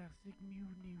Plastic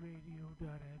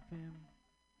MutinyRadio.fm.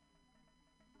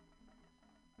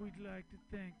 We'd like to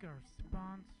thank our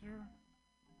sponsor,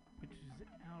 which is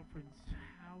Alfred's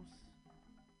House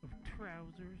of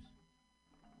Trousers,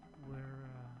 where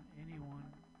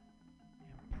anyone,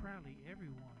 and probably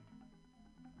everyone,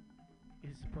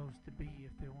 is supposed to be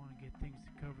if they want to get things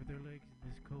to cover their legs in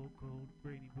this cold,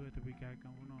 rainy weather we got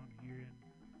going on here in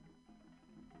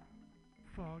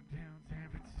Fogtown, San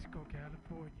Francisco,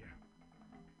 California.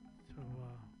 So,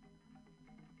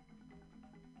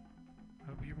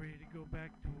 hope you're ready to go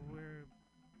back to where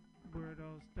it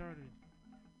all started.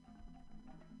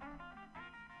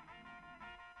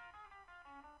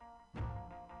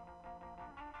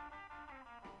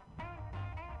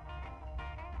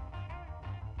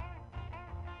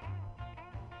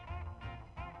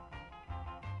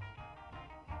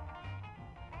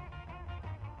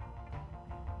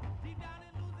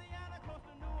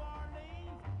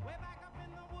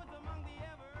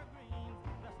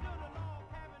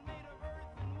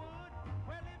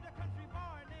 Country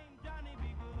boy named Johnny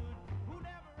B. Good.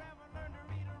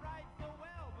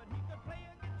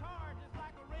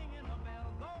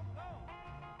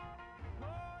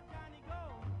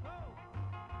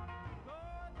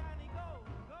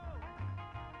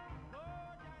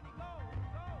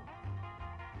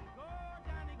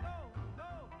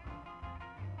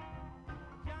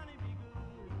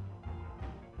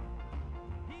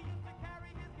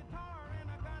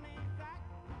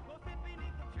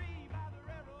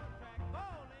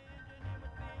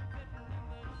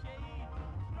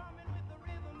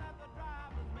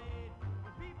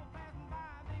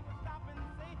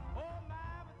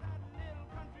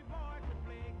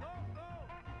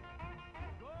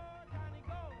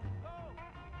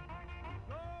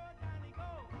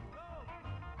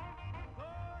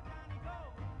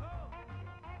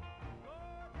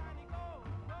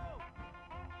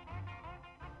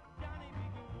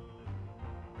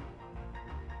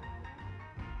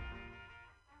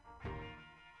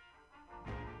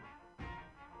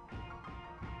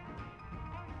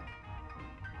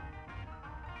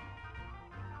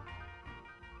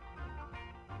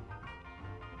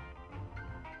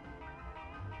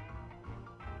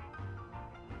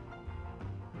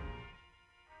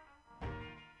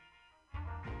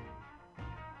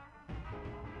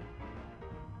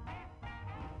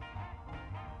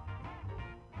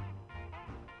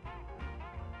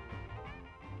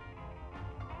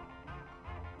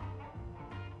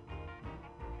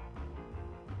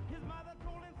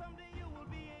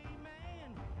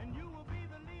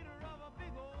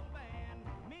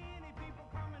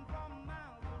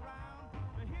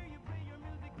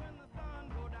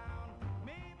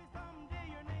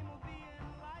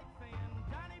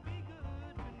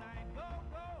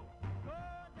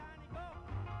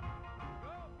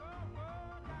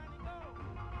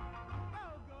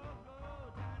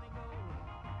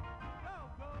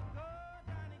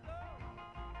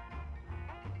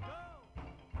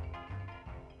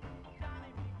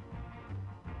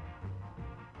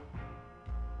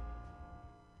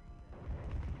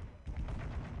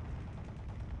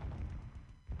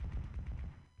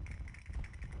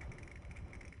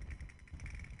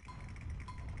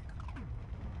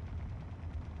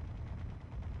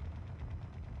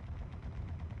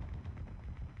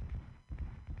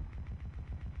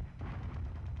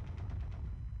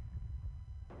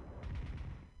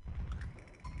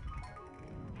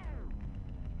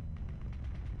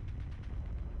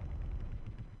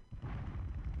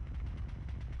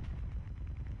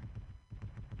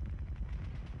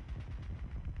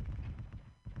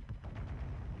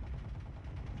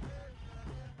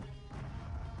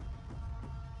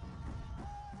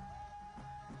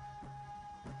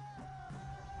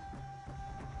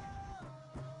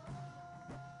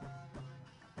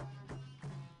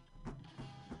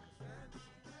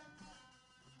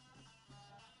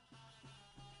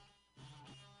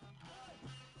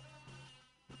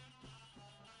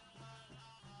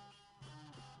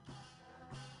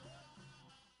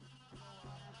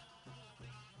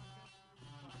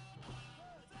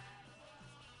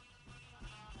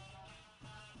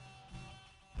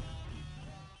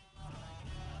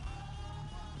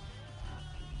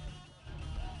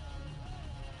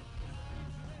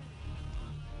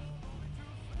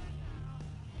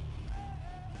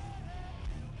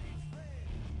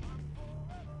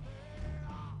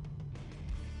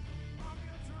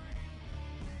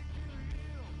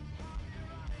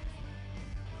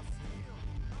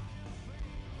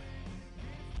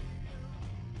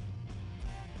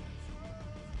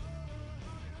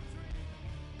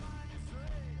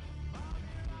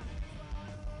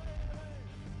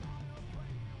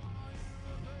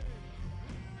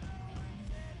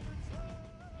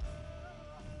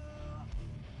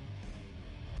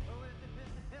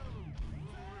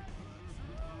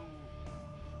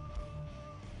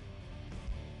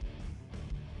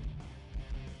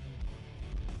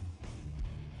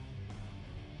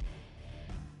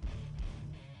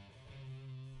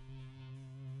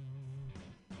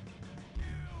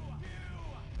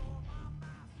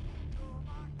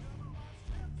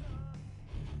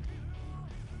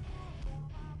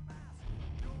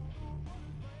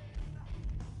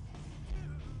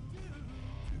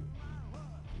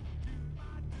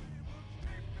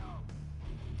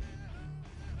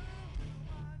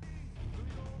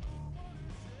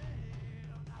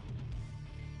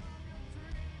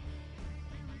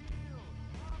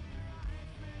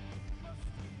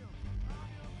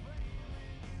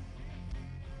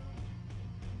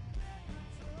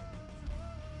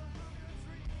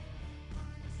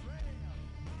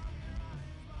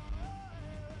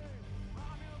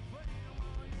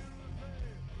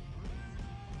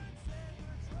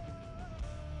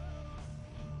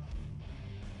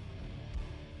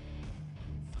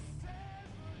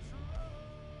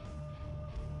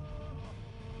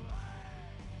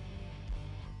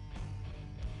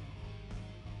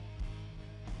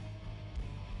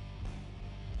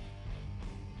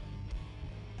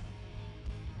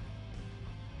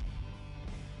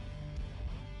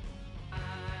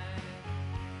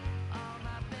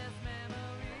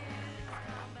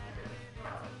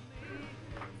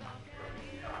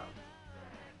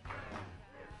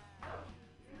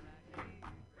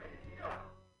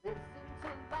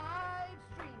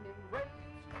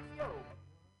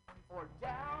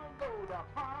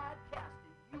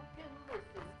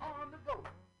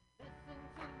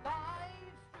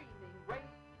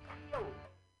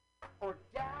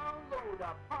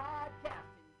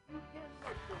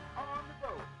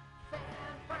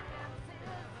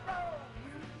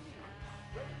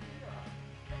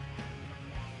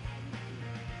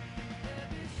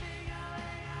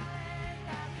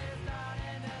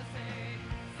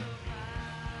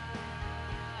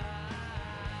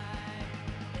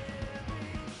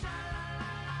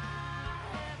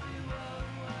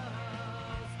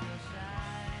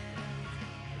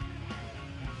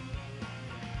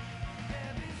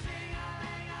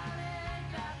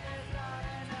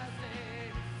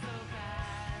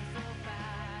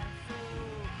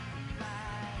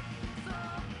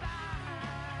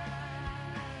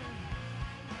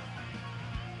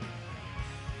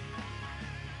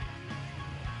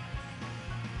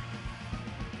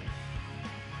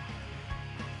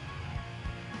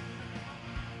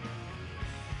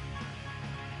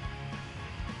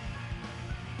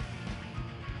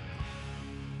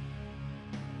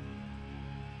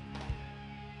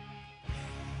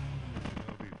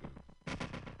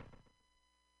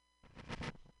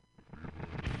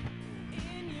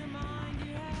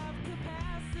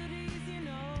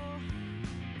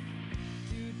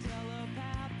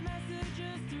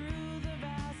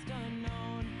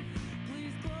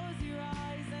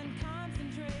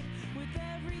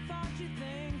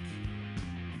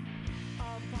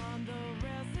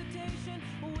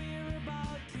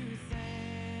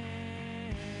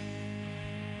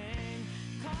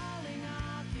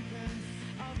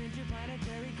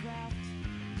 craft.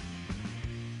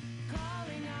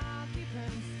 Calling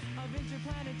occupants of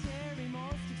interplanetary,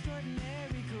 most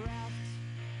extraordinary craft.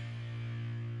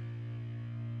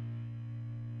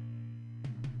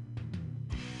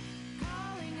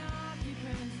 Calling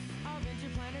occupants of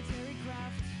interplanetary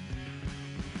craft.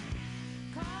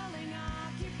 Calling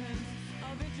occupants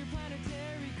of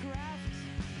interplanetary craft.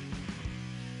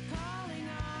 Calling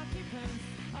occupants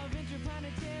of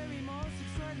interplanetary, most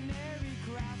extraordinary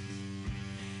craft.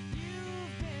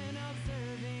 You've been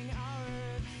observing our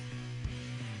Earth,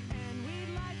 and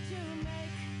we'd like to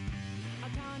make a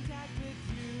contact with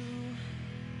you.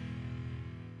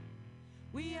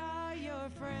 We are your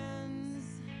friends.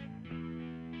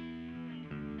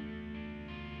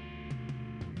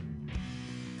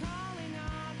 Calling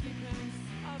occupants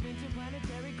of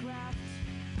interplanetary craft.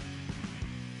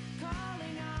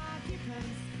 Calling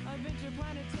occupants of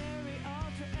interplanetary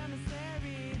ultra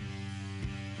emissary.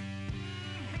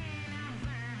 We've been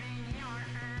observing your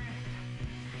Earth,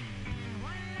 and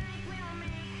one night we'll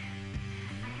make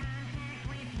a contact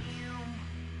with you.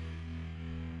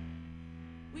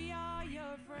 We are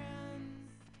your friends.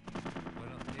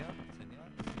 Buenos días, señor,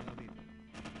 señorita.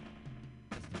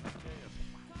 Esta noche es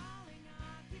Calling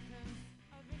occupants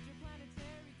of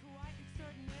interplanetary, quite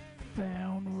extraordinary.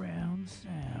 Found round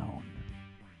sound.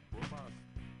 Pumas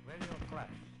Radio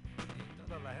Clash. Y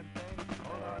toda la gente,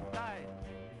 hold on tight.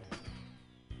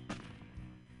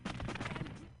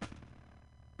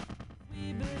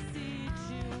 We beseech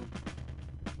you.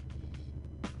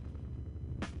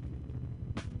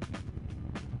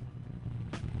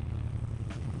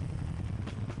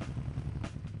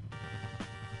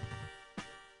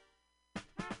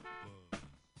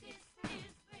 This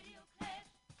is Radio Clash.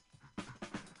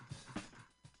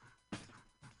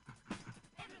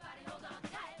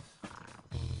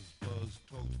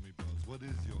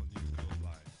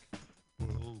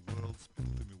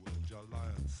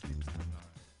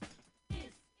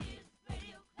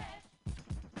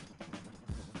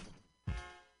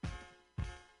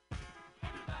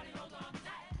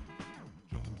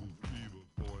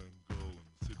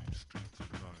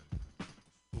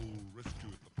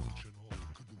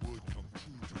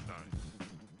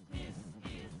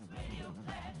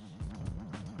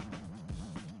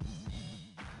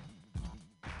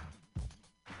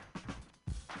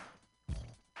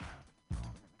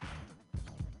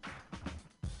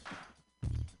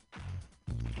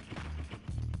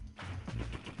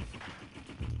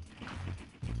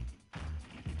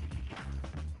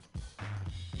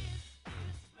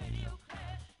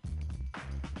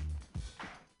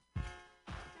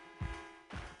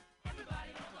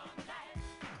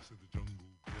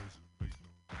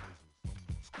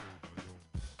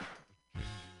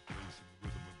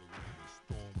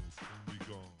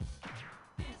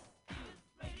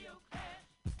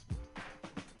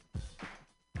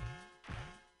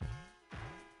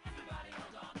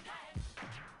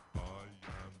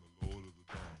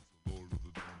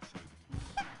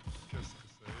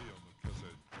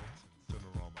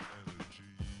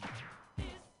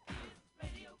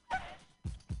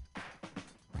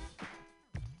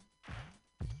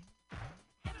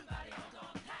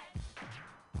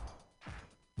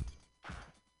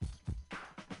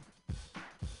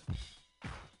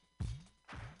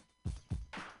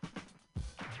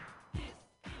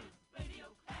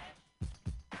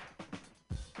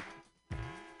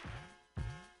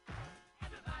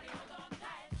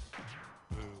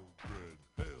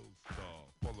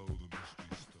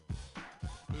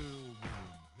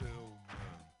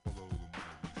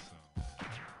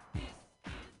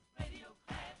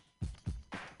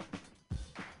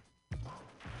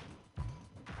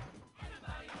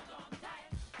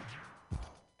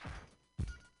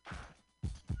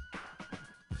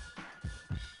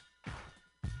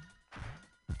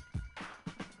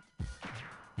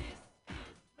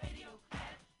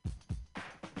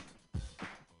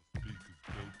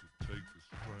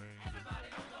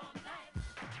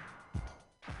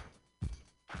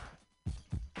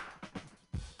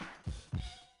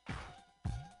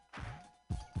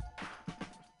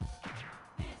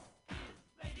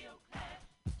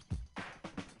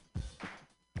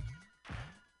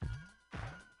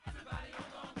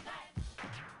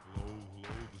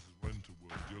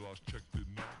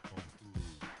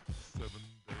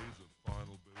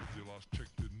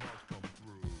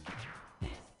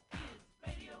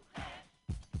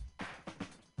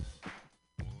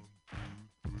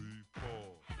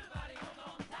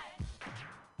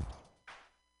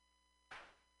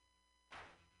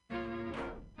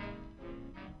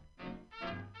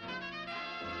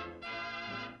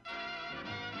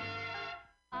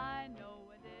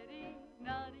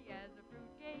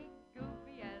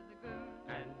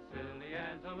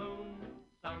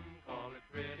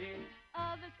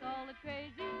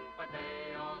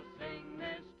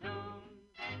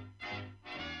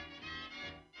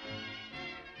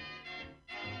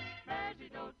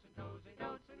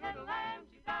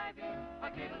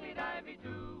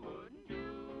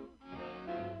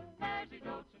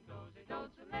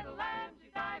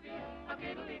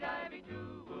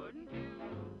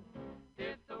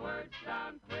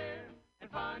 sound queer and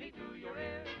funny to your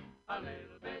ear, a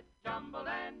little bit jumbled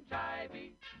and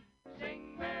jivey.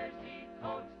 Sing mares eat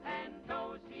oats and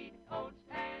does eat oats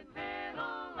and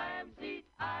little lambs eat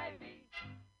ivy.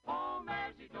 Oh,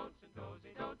 mares eat oats and does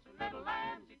eat oats and little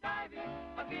lambs eat ivy.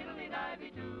 A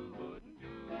giddly-divey do wouldn't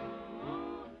do.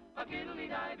 A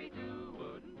giddly-divey do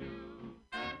wouldn't do.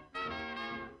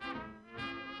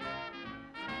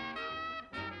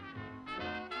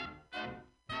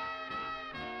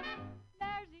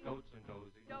 Goats and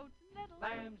dozy, Goats and little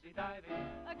lambsy divey,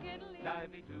 a giddly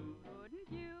divey too.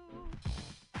 wouldn't you?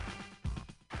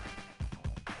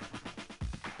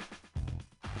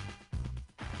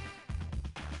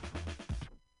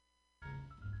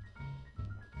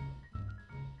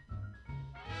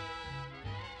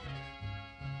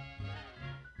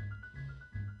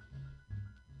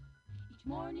 Each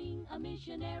morning a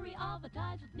missionary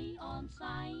advertised with neon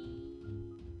sign.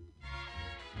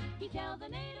 He tells the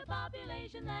native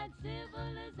population that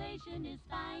civilization is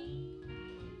fine.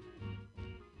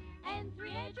 And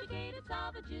three educated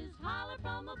savages holler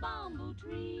from a bamboo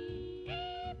tree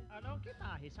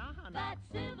that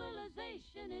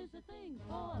civilization is a thing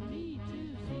for me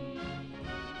to see.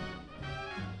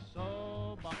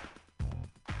 So,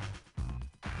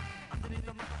 underneath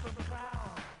the mass of the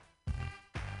cloud.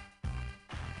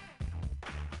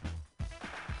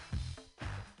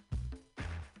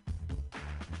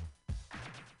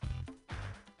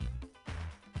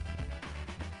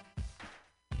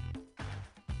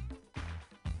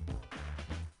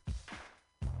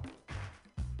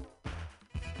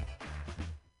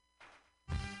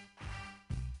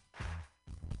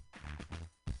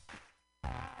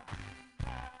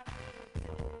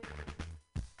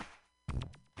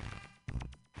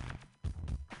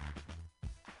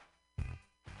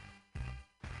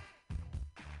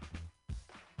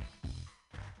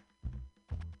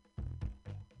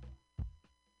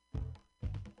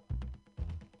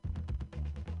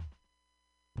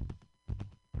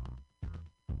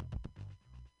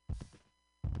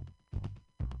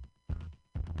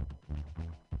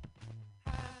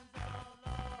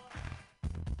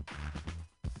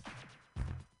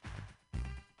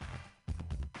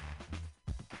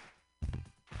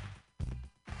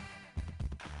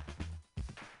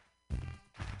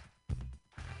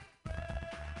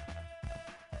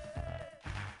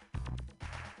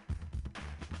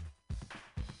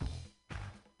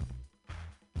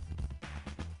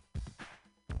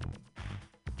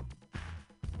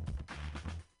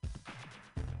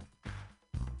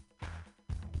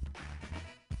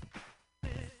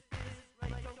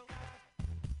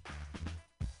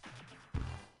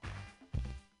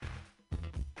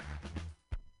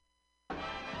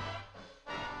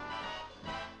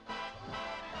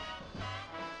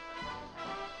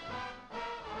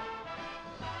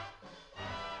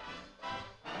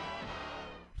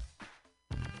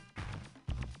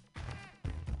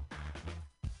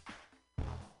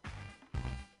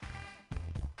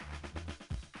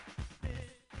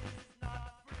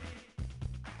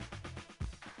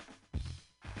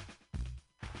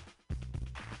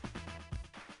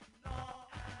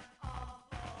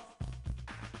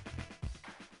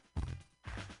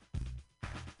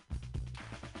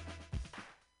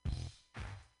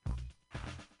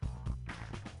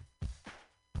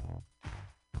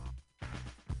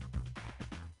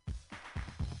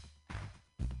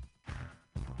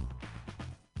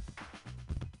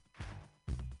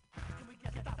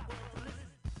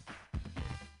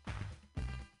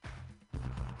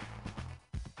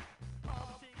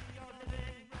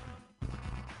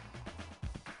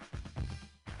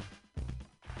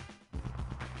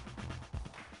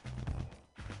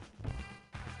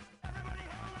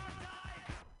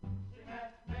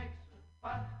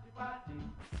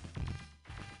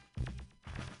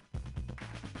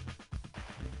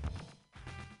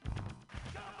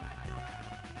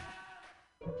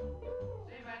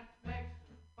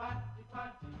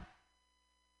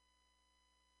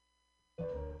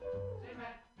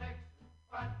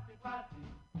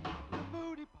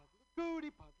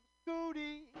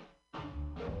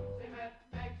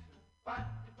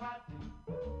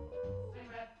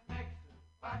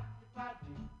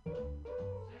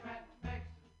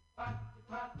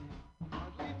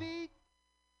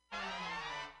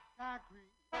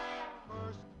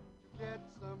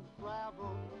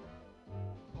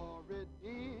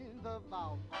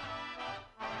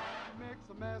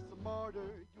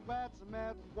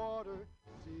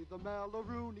 The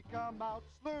Mellaroonie come out,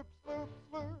 slurp, slurp,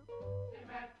 slurp.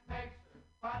 Cement makes her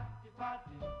potty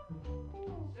potty.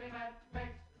 Cement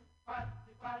makes her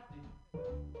potty potty.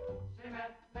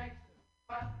 Cement makes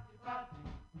her potty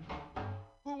potty.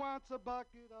 Who wants a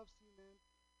bucket of cement?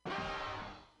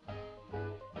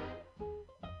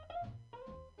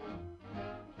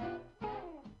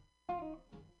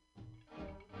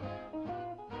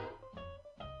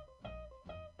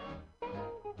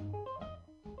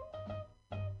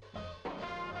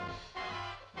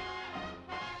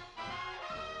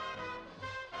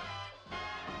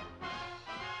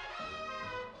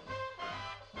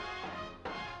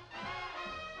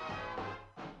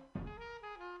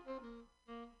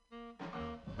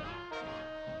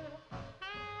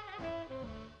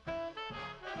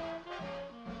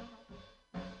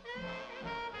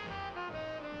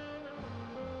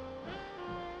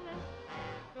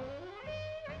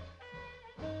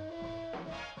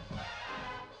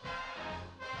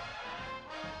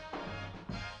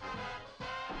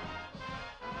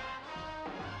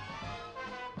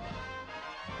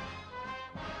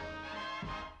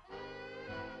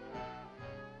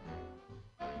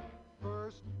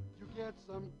 First, you get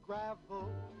some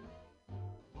gravel,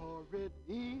 pour it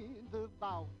in the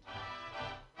bout.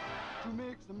 To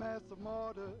mix a mess of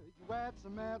mortar, you add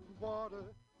cement and water.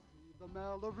 See the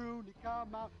Mellaroonie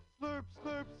come out, slurp,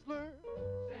 slurp, slurp.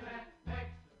 Cement mixer,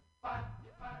 but,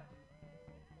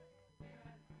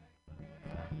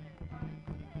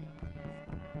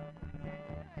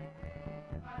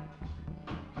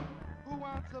 Who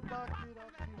wants a bucket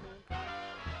of cement?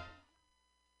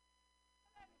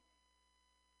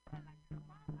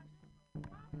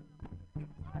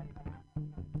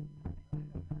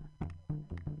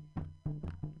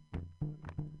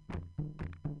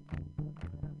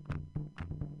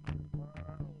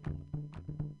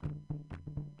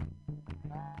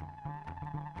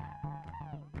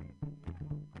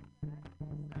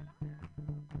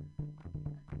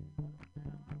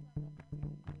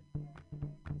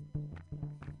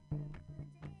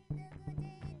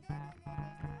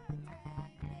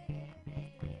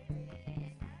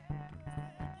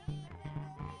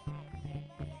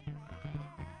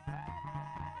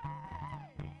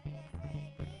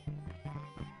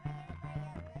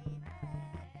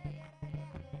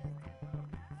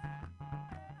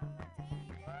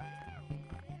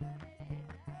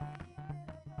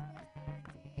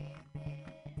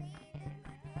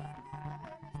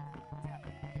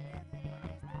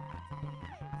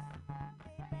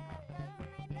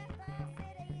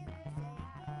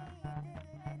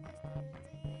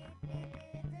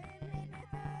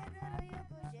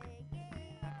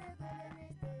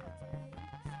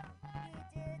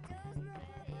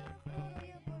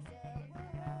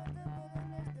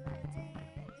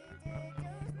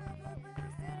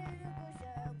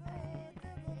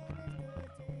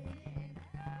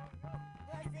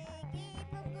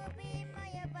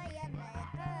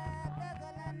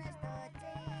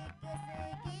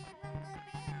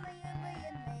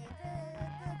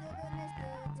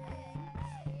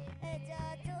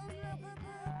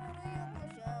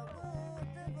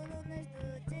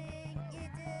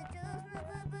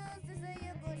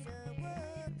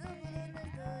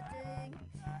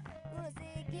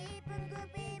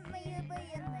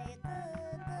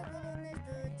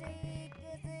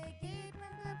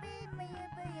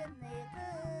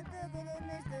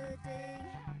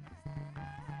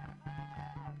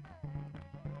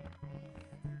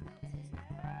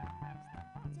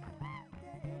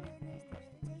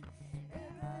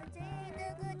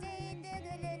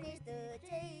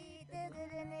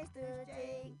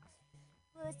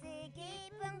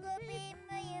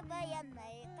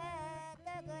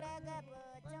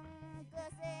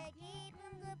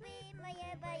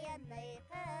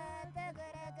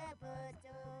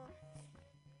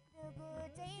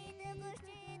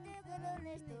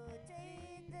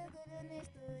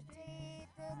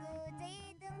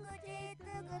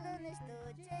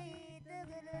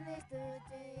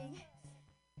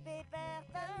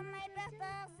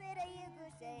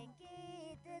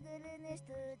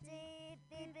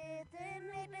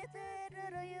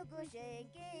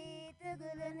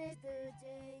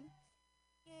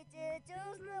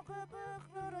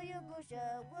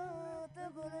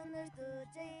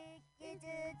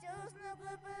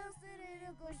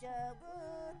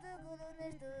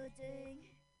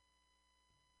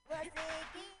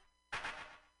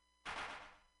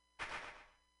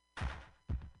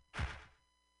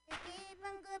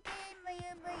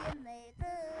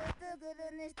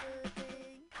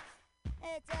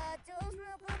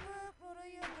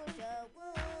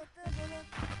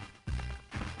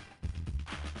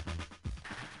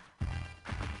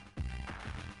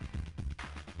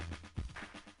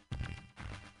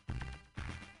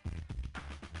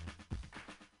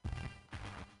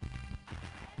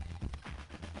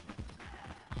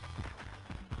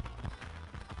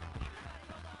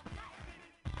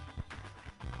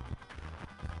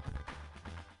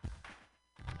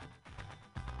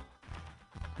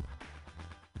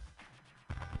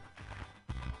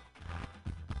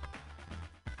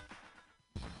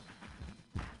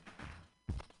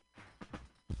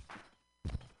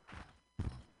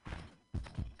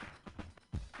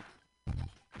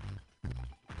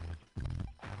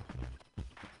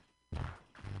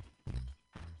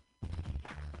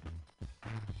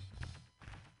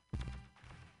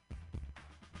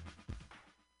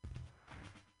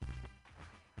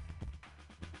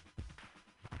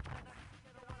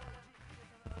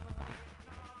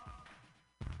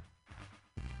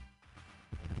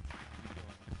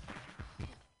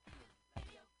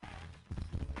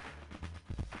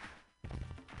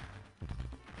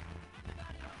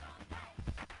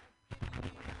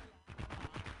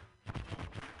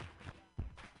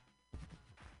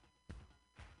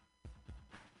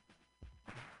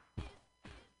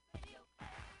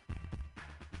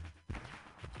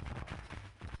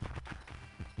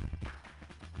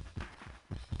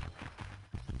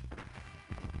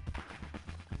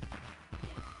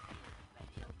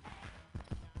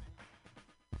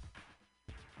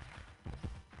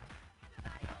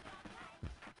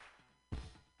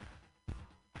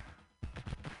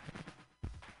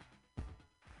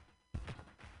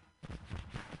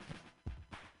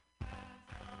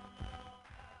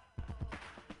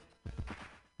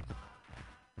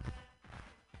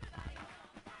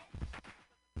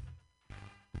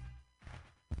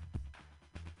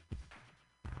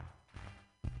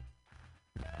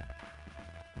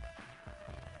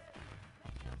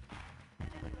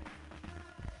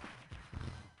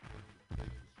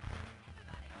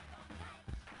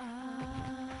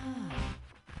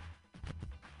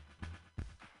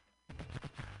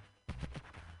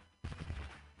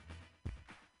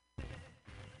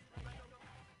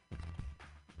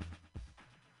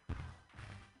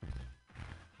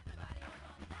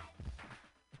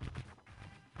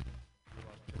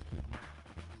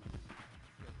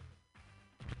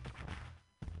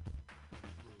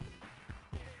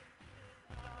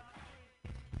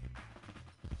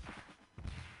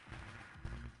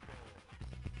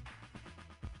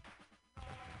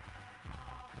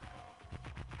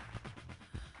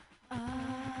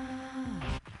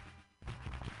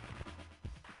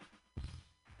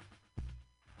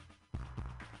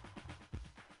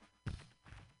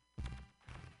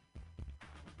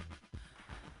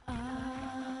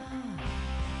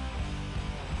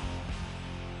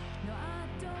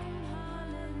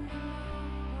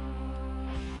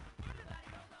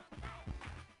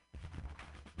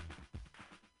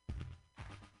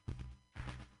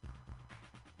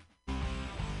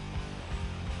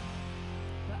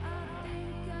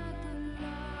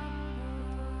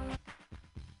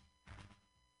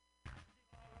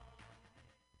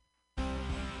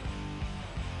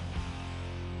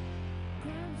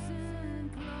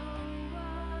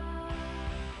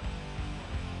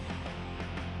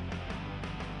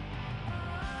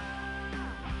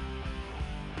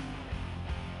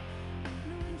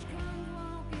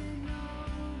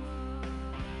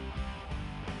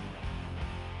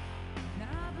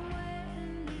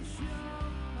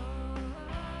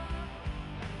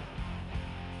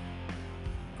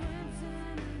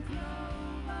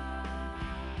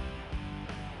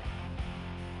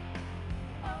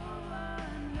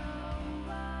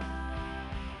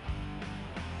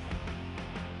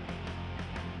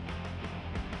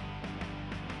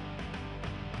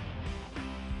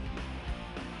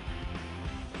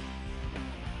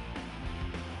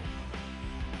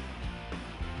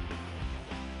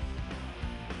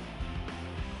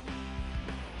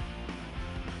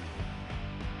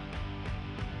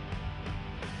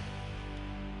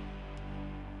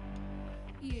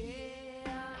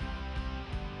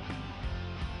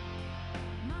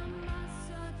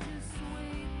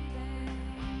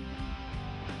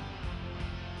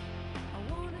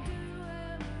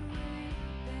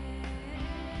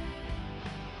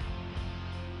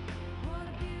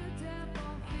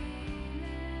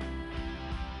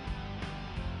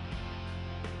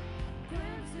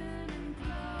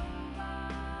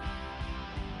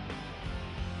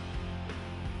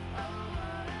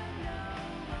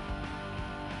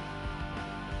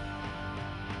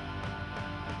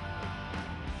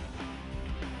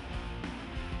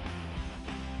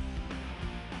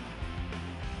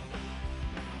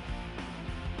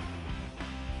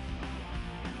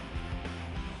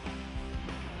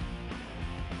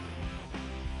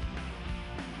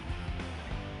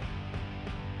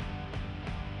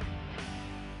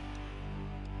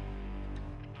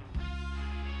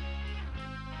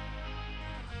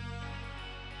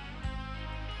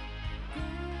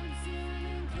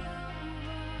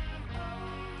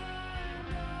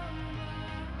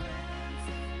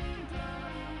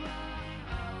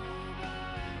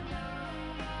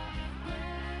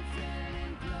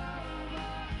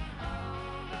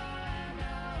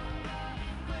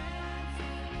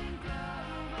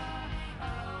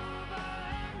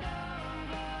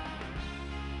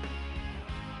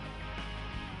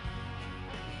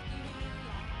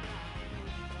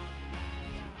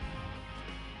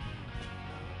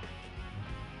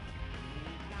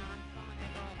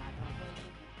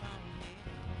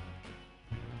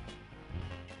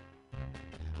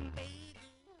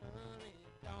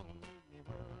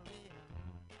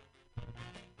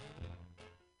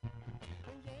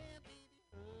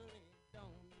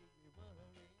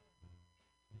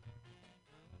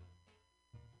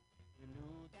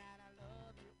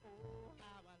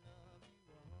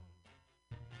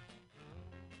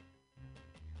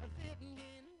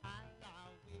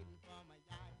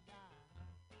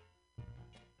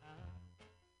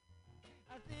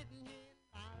 sitting here